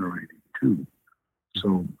 81 or 82.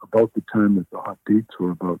 So about the time that the Hot Dates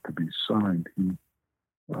were about to be signed, he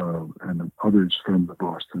and others from the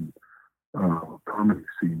Boston comedy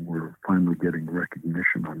scene were finally getting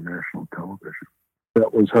recognition on national television.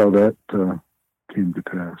 That was how that came to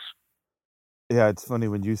pass. Yeah, it's funny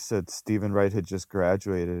when you said Stephen Wright had just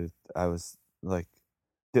graduated. I was like,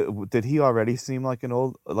 did he already seem like an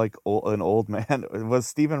old man? Was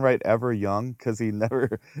Stephen Wright ever young? Because he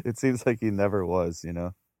never. It seems like he never was.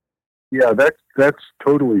 Yeah, that's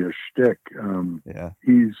totally a shtick. Yeah,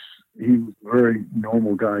 he's a very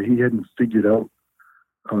normal guy. He hadn't figured out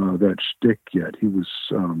that shtick yet. He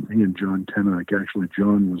and John Tenike, actually,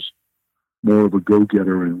 John was more of a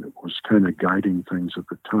go-getter and was kind of guiding things at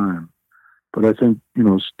the time. But I think,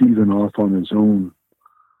 Stephen off on his own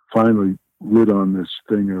finally lit on this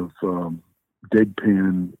thing of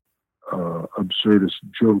deadpan, absurdist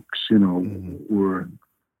jokes, were a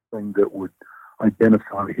thing that would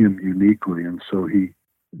identify him uniquely. And so he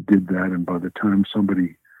did that. And by the time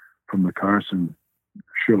somebody from the Carson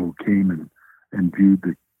show came and viewed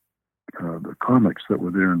the comics that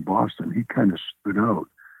were there in Boston, he kind of stood out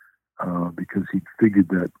because he figured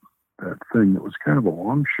that thing that was kind of a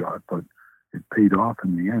long shot, but it paid off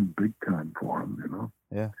in the end big time for him,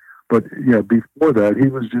 Yeah. But yeah, before that,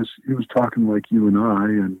 he was talking like you and I,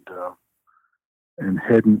 and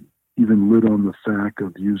hadn't even lit on the fact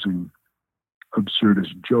of using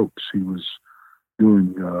absurdist jokes. He was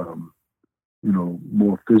doing,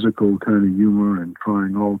 more physical kind of humor and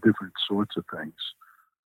trying all different sorts of things.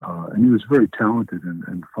 And he was very talented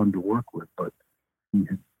and fun to work with, but he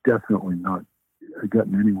had definitely not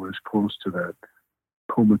gotten anywhere close to that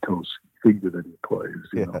comatose figure that he plays.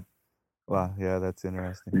 You know? Wow. Yeah, that's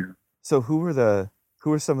interesting. Yeah. So who were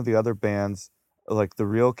some of the other bands, like the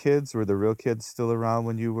Real Kids? Were the Real Kids still around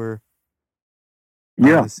when you were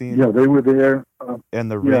on the scene? Yeah, they were there. And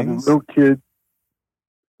the Rings? The Real Kids.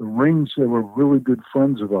 The Rings, they were really good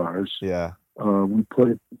friends of ours. Yeah. We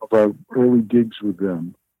played some of our early gigs with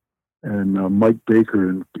them. And Mike Baker,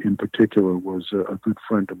 in particular, was a good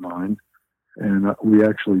friend of mine. And we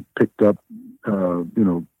actually picked up,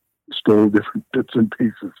 stole different bits and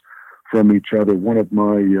pieces from each other. One of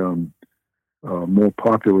my more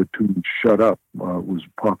popular tunes, Shut Up, was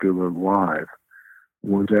popular live,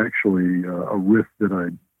 was actually a riff that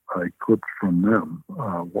I clipped from them,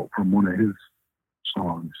 from one of his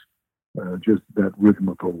songs. Just that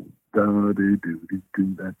rhythmical,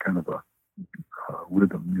 da-dee-doo-dee-doo, that kind of a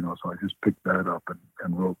rhythm, so I just picked that up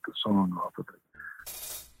and wrote the song off of it.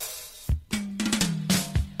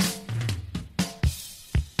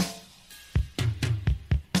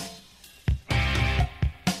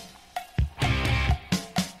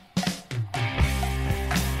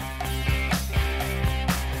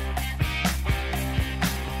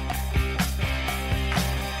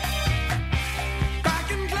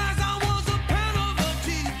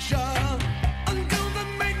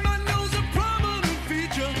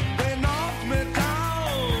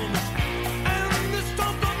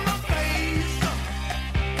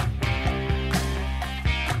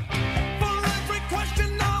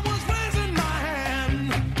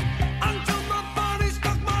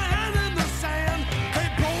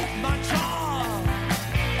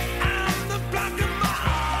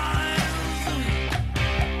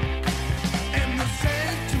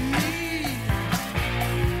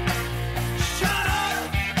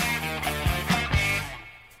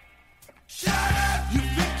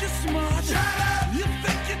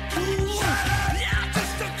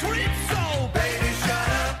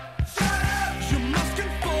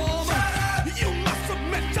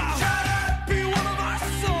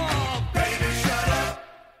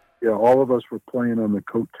 All of us were playing on the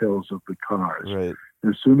coattails of the Cars. Right.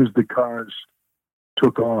 As soon as the Cars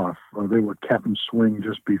took off, they were Captain Swing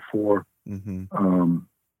just before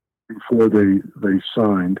before they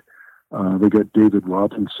signed. They got David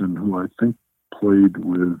Robinson, who I think played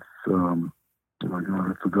with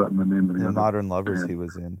I've forgotten the name of the other Modern Lovers band. he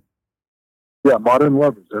was in. Yeah, Modern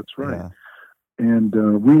Lovers, that's right. Yeah. And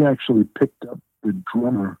we actually picked up the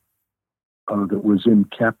drummer that was in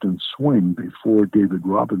Captain Swing before David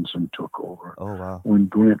Robinson took over. Oh, wow. When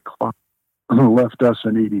Grant Clark left us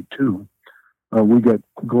in '82, we got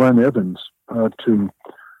Glenn Evans to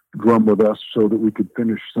drum with us so that we could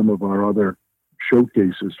finish some of our other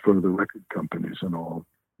showcases for the record companies and all.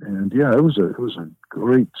 And yeah, it was a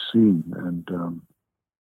great scene, and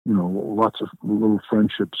lots of little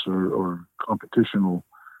friendships or competitional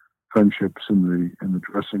friendships in the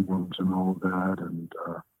dressing rooms and all of that,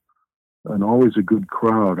 and always a good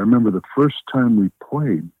crowd. I remember the first time we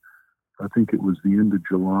played, I think it was the end of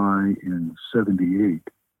July in '78.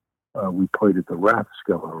 We played at the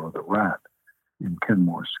Rathskeller, or the Rat, in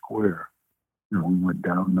Kenmore Square. We went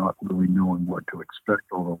down not really knowing what to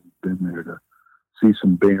expect, although we'd been there to see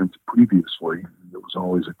some bands previously. It was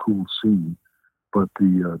always a cool scene. But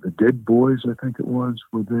the Dead Boys, I think it was,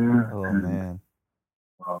 were there. Oh, and, man.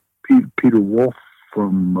 Peter Wolf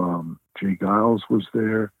from Jay Giles was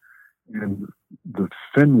there. And the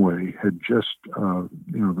Fenway had just, the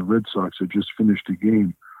Red Sox had just finished a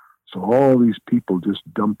game. So all these people just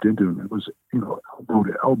dumped into it. It was, elbow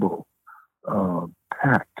to elbow,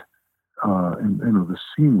 packed. And the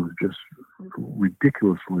scene was just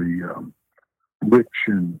ridiculously rich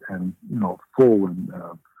and full. And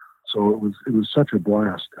so it was such a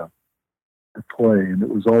blast to play. And it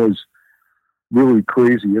was always really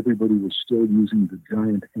crazy. Everybody was still using the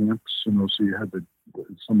giant amps, so you had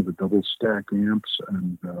some of the double stack amps,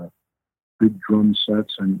 and big drum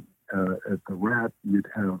sets, and at the Rat, you'd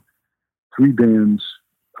have 3 bands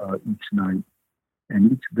each night,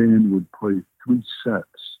 and each band would play 3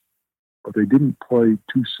 sets, but they didn't play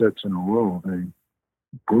 2 sets in a row. They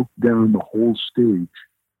broke down the whole stage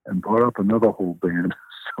and brought up another whole band.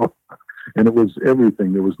 So, and it was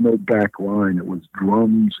everything. There was no back line. It was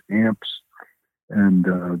drums, amps, and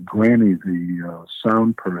Granny, the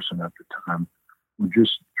sound person at the time, would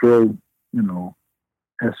just throw,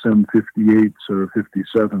 SM58s or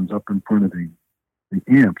 57s up in front of the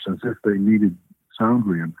amps as if they needed sound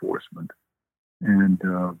reinforcement. And,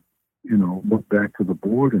 went back to the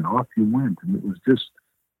board and off you went. And it was just,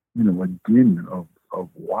 a din of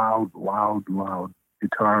loud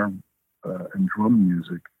guitar and drum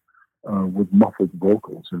music with muffled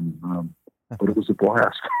vocals. And but it was a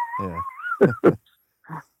blast. Yeah.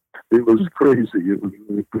 It was crazy. It was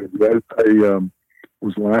really crazy. I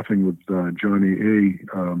was laughing with Johnny A.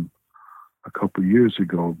 A couple of years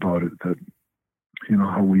ago about it, that,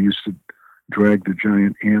 how we used to drag the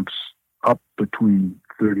giant amps up between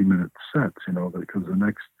 30-minute sets, because the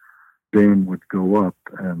next band would go up,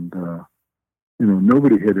 and,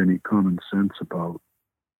 nobody had any common sense about,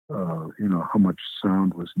 how much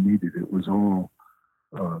sound was needed. It was all,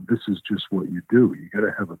 this is just what you do. You got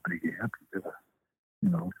to have a big amp. You got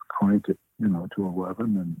to, crank it, to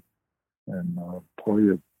 11 and play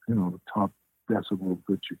it, the top decibels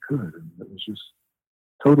that you could. And it was just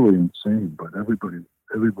totally insane, but everybody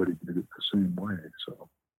did it the same way. So,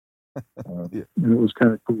 Yeah. and it was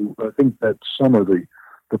kind of cool. I think that summer the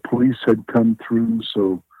Police had come through,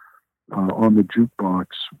 so on the jukebox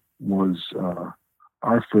was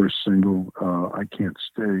our first single, "I Can't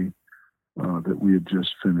Stay," that we had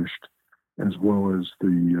just finished, as well as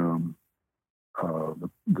the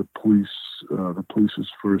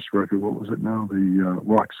Police's first record. What was it now? The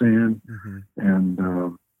Roxanne, Mm-hmm. and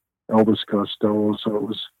Elvis Costello. So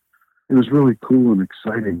it was really cool and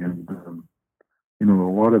exciting, and a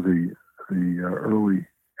lot of the early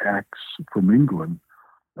acts from England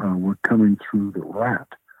were coming through the Rat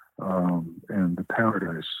and the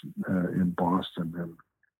Paradise in Boston,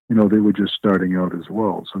 and they were just starting out as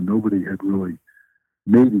well. So nobody had really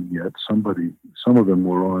made it yet. Some of them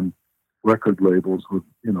were on record labels with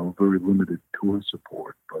very limited tour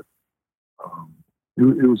support, but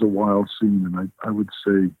it was a wild scene, and I would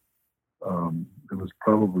say there was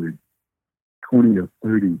probably 20 or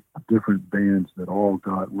 30 different bands that all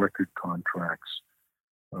got record contracts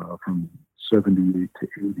from 78 to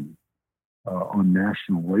 80 on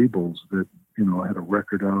national labels that had a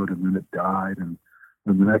record out, and then it died, and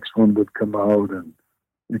then the next one would come out, and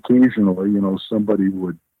occasionally somebody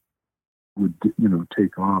would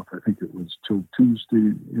take off. I think it was Till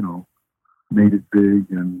Tuesday, made it big,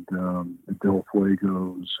 and the Del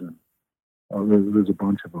Fuegos, and there's a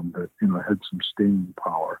bunch of them that had some staying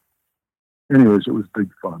power. Anyways, it was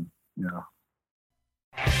big fun. Yeah.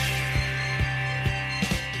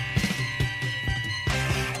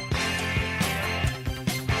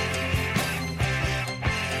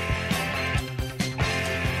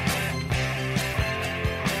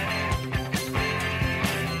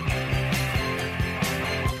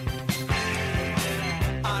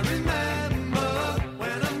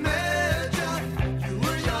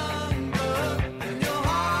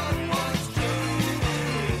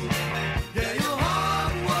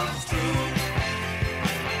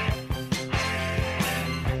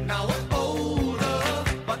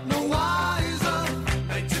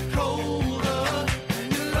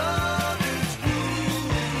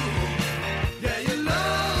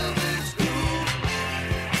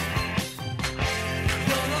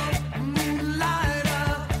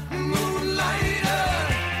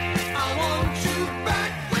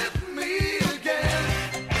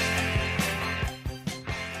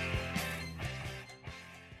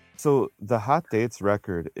 So the Hot Dates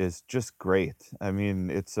record is just great. I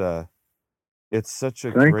mean, it's such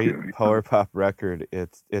a Thank great you. power pop record.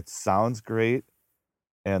 It sounds great,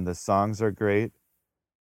 and the songs are great,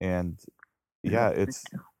 and yeah, thank it's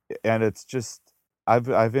you. and it's just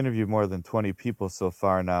I've interviewed more than 20 people so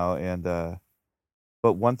far now, and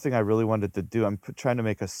but one thing I really wanted to do, I'm trying to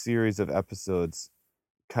make a series of episodes,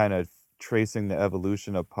 kind of tracing the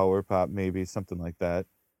evolution of power pop, maybe something like that.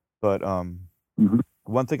 But Mhm.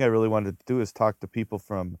 one thing I really wanted to do is talk to people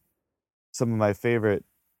from some of my favorite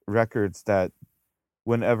records that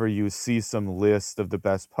whenever you see some list of the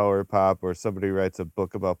best power pop, or somebody writes a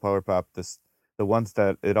book about power pop, the ones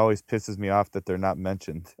that it always pisses me off that they're not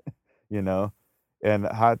mentioned, you know? And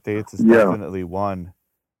Hot Dates is Yeah. definitely one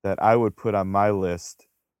that I would put on my list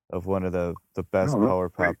of one of the best Oh, that's power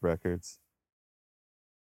great. pop records.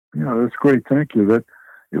 Yeah, that's great. Thank you. That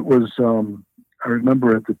It was, I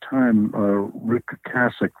remember at the time, Rick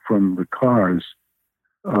Kasich from the Cars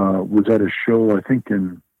was at a show, I think,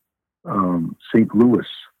 in St. Louis.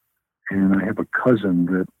 And I have a cousin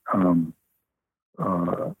that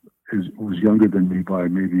was younger than me by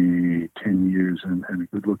maybe 10 years and a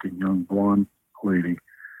good-looking young blonde lady.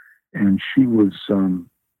 And she was,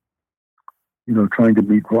 trying to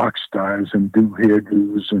meet rock stars and do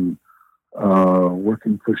hairdos and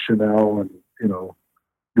working for Chanel and,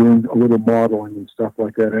 doing a little modeling and stuff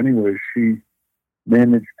like that. Anyway, she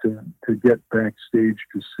managed to get backstage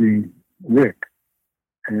to see Rick.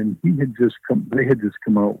 And they had just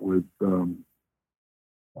come out with, oh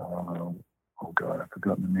God, I've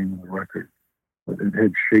forgotten the name of the record, but it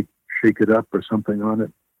had Shake It Up or something on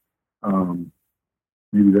it.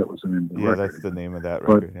 Maybe that was the name of the record. Yeah, that's the name of that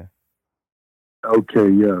record, yeah. Okay,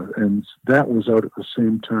 yeah. And that was out at the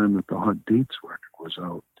same time that the Hot Dates record was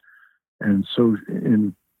out. And so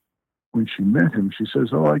when she met him, she says,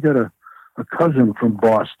 "Oh, I got a cousin from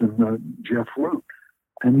Boston, Jeff Root."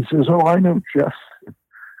 And he says, "Oh, I know Jeff."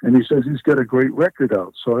 And he says he's got a great record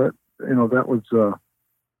out. So that was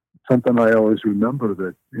something I always remember,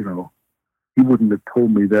 that, he wouldn't have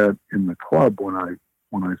told me that in the club when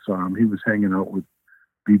I saw him. He was hanging out with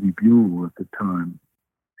B.B. Buell at the time.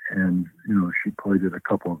 And, she played at a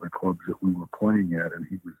couple of the clubs that we were playing at, and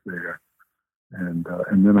he was there. And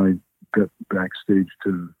then I got backstage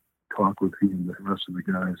to talk with he and the rest of the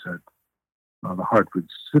guys at the Hartford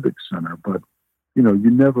Civic Center. But, you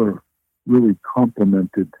never really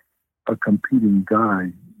complimented a competing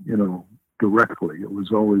guy, directly. It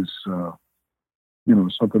was always,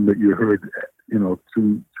 something that you heard,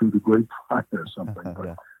 through the grapevine or something.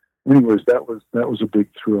 But anyways, that was a big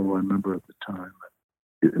thrill, I remember, at the time.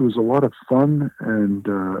 It was a lot of fun, and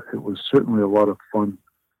it was certainly a lot of fun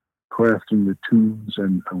crafting the tunes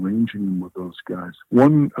and arranging them with those guys.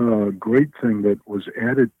 One great thing that was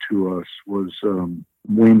added to us was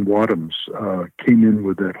Wayne Wadhams came in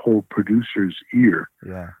with that whole producer's ear,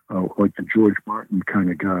 like the George Martin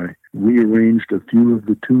kind of guy. Rearranged a few of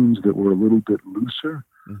the tunes that were a little bit looser.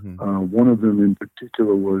 Mm-hmm. One of them in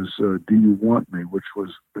particular was Do You Want Me, which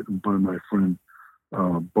was written by my friend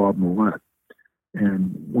Bob Millett.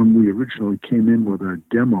 And when we originally came in with our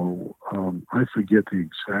demo, I forget the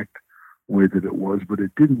exact way that it was, but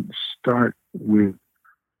it didn't start with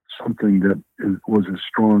something that was as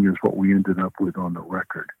strong as what we ended up with on the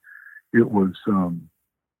record. It was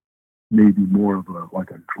maybe more of a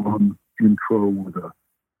drum intro with a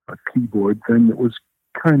keyboard thing that was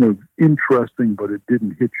kind of interesting, but it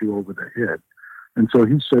didn't hit you over the head. And so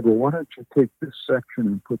he said, "Well, why don't you take this section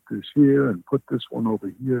and put this here and put this one over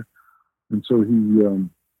here?" And so he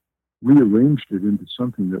rearranged it into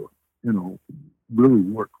something that, really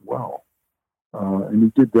worked well. And he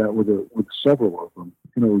did that with several of them.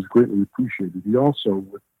 It was greatly appreciated. He also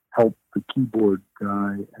would help the keyboard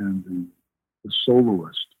guy and the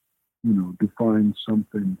soloist, define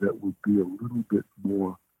something that would be a little bit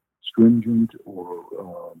more stringent or,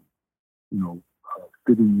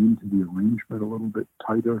 fitting into the arrangement a little bit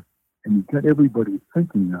tighter. And he got everybody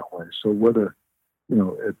thinking that way. So whether,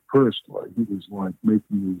 at first, he was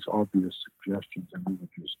making these obvious suggestions and we would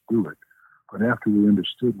just do it. But after we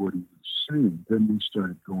understood what he was saying, then we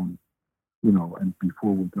started going, and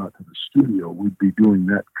before we got to the studio, we'd be doing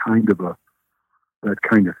that kind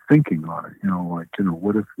of thinking on it.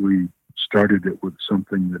 What if we started it with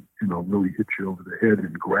something that, really hit you over the head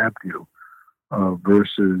and grabbed you,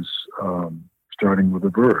 versus starting with a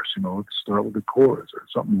verse, let's start with the chorus or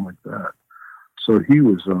something like that. So he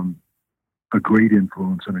was a great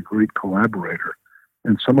influence and a great collaborator.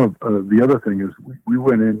 And some of the other thing is we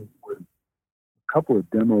went in with a couple of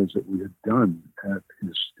demos that we had done at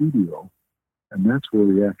his studio, and that's where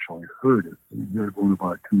we actually heard it. We heard one of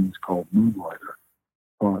our tunes called Moonlighter.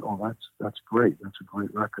 Thought, "Oh, that's great. That's a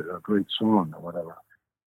great record, a great song," or whatever.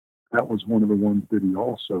 That was one of the ones that he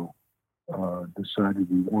also decided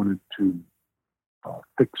he wanted to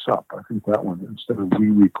fix up. I think that one, instead of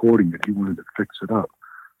re-recording it, he wanted to fix it up.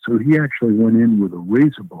 So he actually went in with a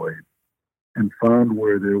razor blade and found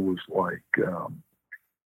where there was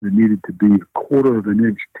there needed to be 1/4 of an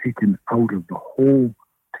inch taken out of the whole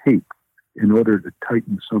tape in order to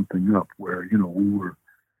tighten something up where, we were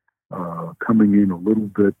coming in a little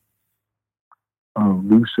bit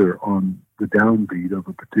looser on the downbeat of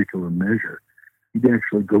a particular measure. He'd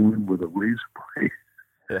actually go in with a razor blade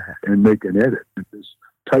and make an edit and just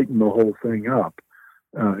tighten the whole thing up.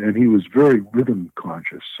 And he was very rhythm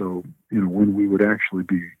conscious. So, when we would actually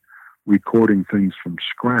be recording things from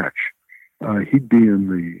scratch, he'd be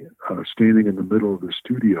standing in the middle of the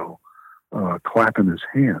studio, clapping his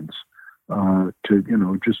hands,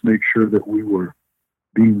 to just make sure that we were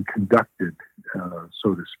being conducted,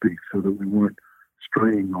 so to speak, so that we weren't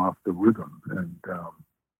straying off the rhythm, and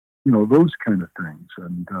those kind of things.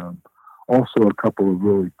 And also a couple of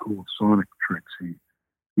really cool sonic tricks he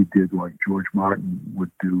did, like George Martin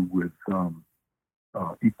would do with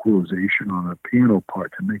equalization on a piano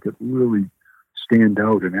part to make it really stand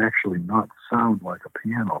out and actually not sound like a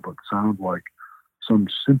piano, but sound like some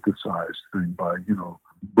synthesized thing by,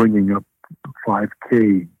 bringing up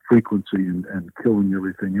 5K frequency and killing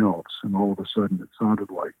everything else. And all of a sudden it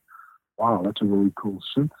sounded like, wow, that's a really cool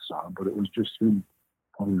synth sound, but it was just him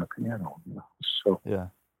playing a piano. So, Yeah.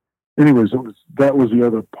 Anyways, that was the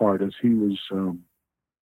other part, as he was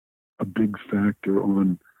a big factor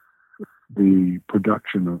on the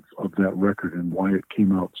production of that record and why it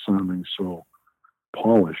came out sounding so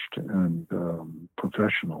polished and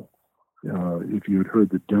professional. If you had heard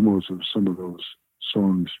the demos of some of those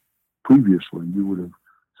songs previously, you would have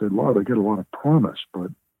said, wow, they get a lot of promise, but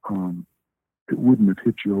it wouldn't have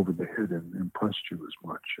hit you over the head and impressed you as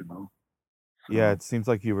much, So, Yeah, it seems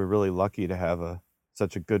like you were really lucky to have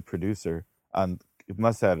such a good producer. It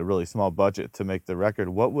must have had a really small budget to make the record.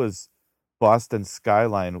 What was Boston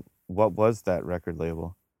Skyline? What was that record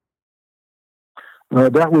label?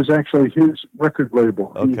 That was actually his record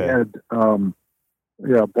label. Okay. He had,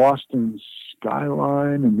 Boston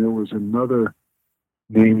Skyline, and there was another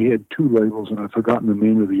name. He had two labels, and I've forgotten the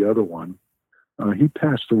name of the other one. He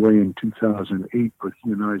passed away in 2008, but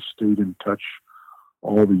he and I stayed in touch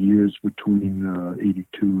all the years between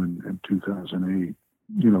 82 and 2008.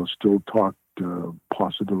 Still talked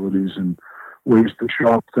possibilities and ways to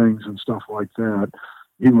shop things and stuff like that.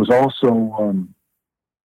 He was also,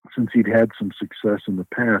 since he'd had some success in the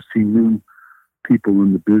past, he knew people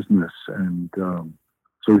in the business, and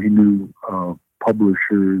so he knew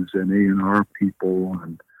publishers and A&R people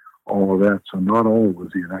and all of that. So not only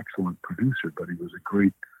was he an excellent producer, but he was a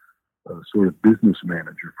great sort of business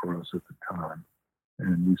manager for us at the time,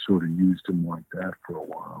 and we sort of used him like that for a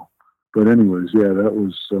while. But anyways, that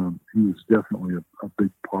was he was definitely a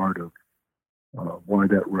big part of why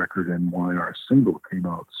that record and why our single came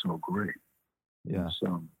out so great. Yeah.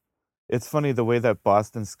 It's funny the way that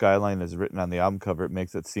Boston Skyline is written on the album cover. It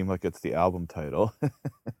makes it seem like it's the album title.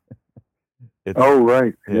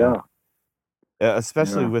 Right. Yeah.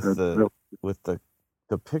 Especially with the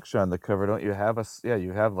picture on the cover. Don't you have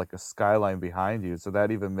you have like a skyline behind you, so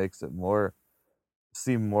that even makes it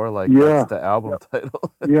seem more like that's the album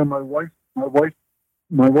title. Yeah, my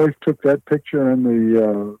wife took that picture, and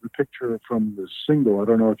the picture from the single. I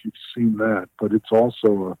don't know if you've seen that, but it's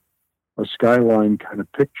also a skyline kind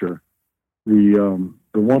of picture. The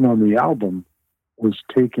one on the album was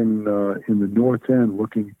taken in the north end,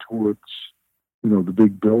 looking towards the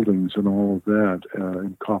big buildings and all of that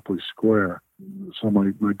in Copley Square. So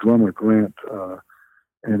my drummer Grant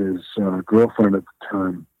and his girlfriend at the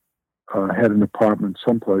time had an apartment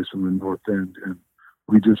someplace in the north end, and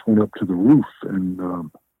we just went up to the roof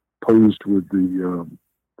and posed with the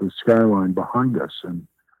skyline behind us. And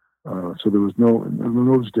so there was in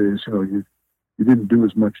those days, you didn't do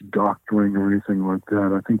as much doctoring or anything like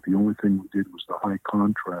that. I think the only thing we did was the high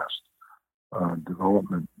contrast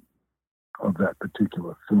development of that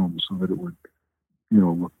particular film, so that it would,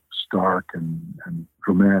 look stark and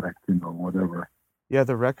dramatic, whatever. Yeah,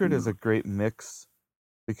 the record is a great mix,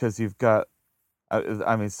 because you've got,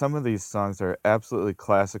 some of these songs are absolutely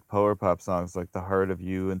classic power pop songs, like The Heart of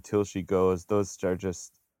You and Till She Goes. Those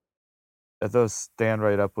stand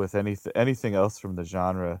right up with anything else from the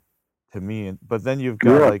genre to me. But then you've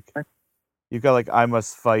got like I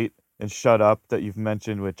Must Fight and Shut Up that you've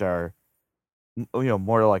mentioned, which are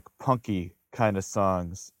more like punky kind of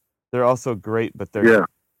songs. They're also great, but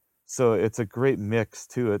so it's a great mix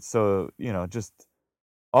to it. So just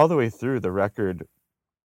all the way through the record,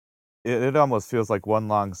 it almost feels like one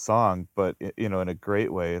long song, but in a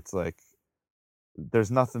great way. It's like there's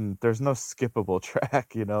no skippable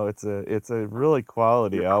track. It's a really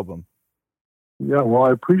quality album. Yeah, well,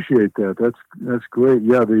 I appreciate that. That's great.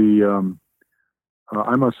 Yeah, the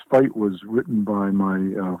I Must Fight was written by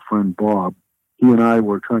my friend Bob. He and I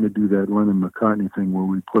were trying to do that Lennon-McCartney thing where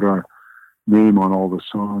we put our name on all the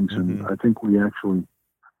songs, and I think we actually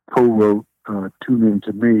co-wrote Tune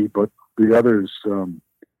Into Me, but the others,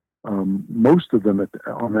 most of them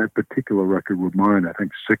on that particular record were mine. I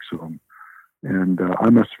think 6 of them. And I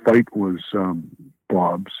Must Fight was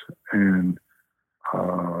Bob's, and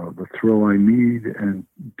The Thrill I Need and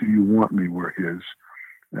Do You Want Me were his,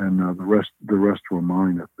 and the rest were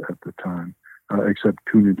mine at the time, except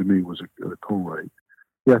Tune Into Me was a co-write.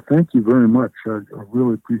 Yeah, thank you very much. I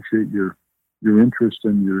really appreciate your your interest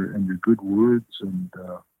and your good words, and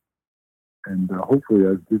hopefully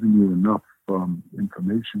I've given you enough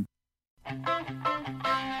information.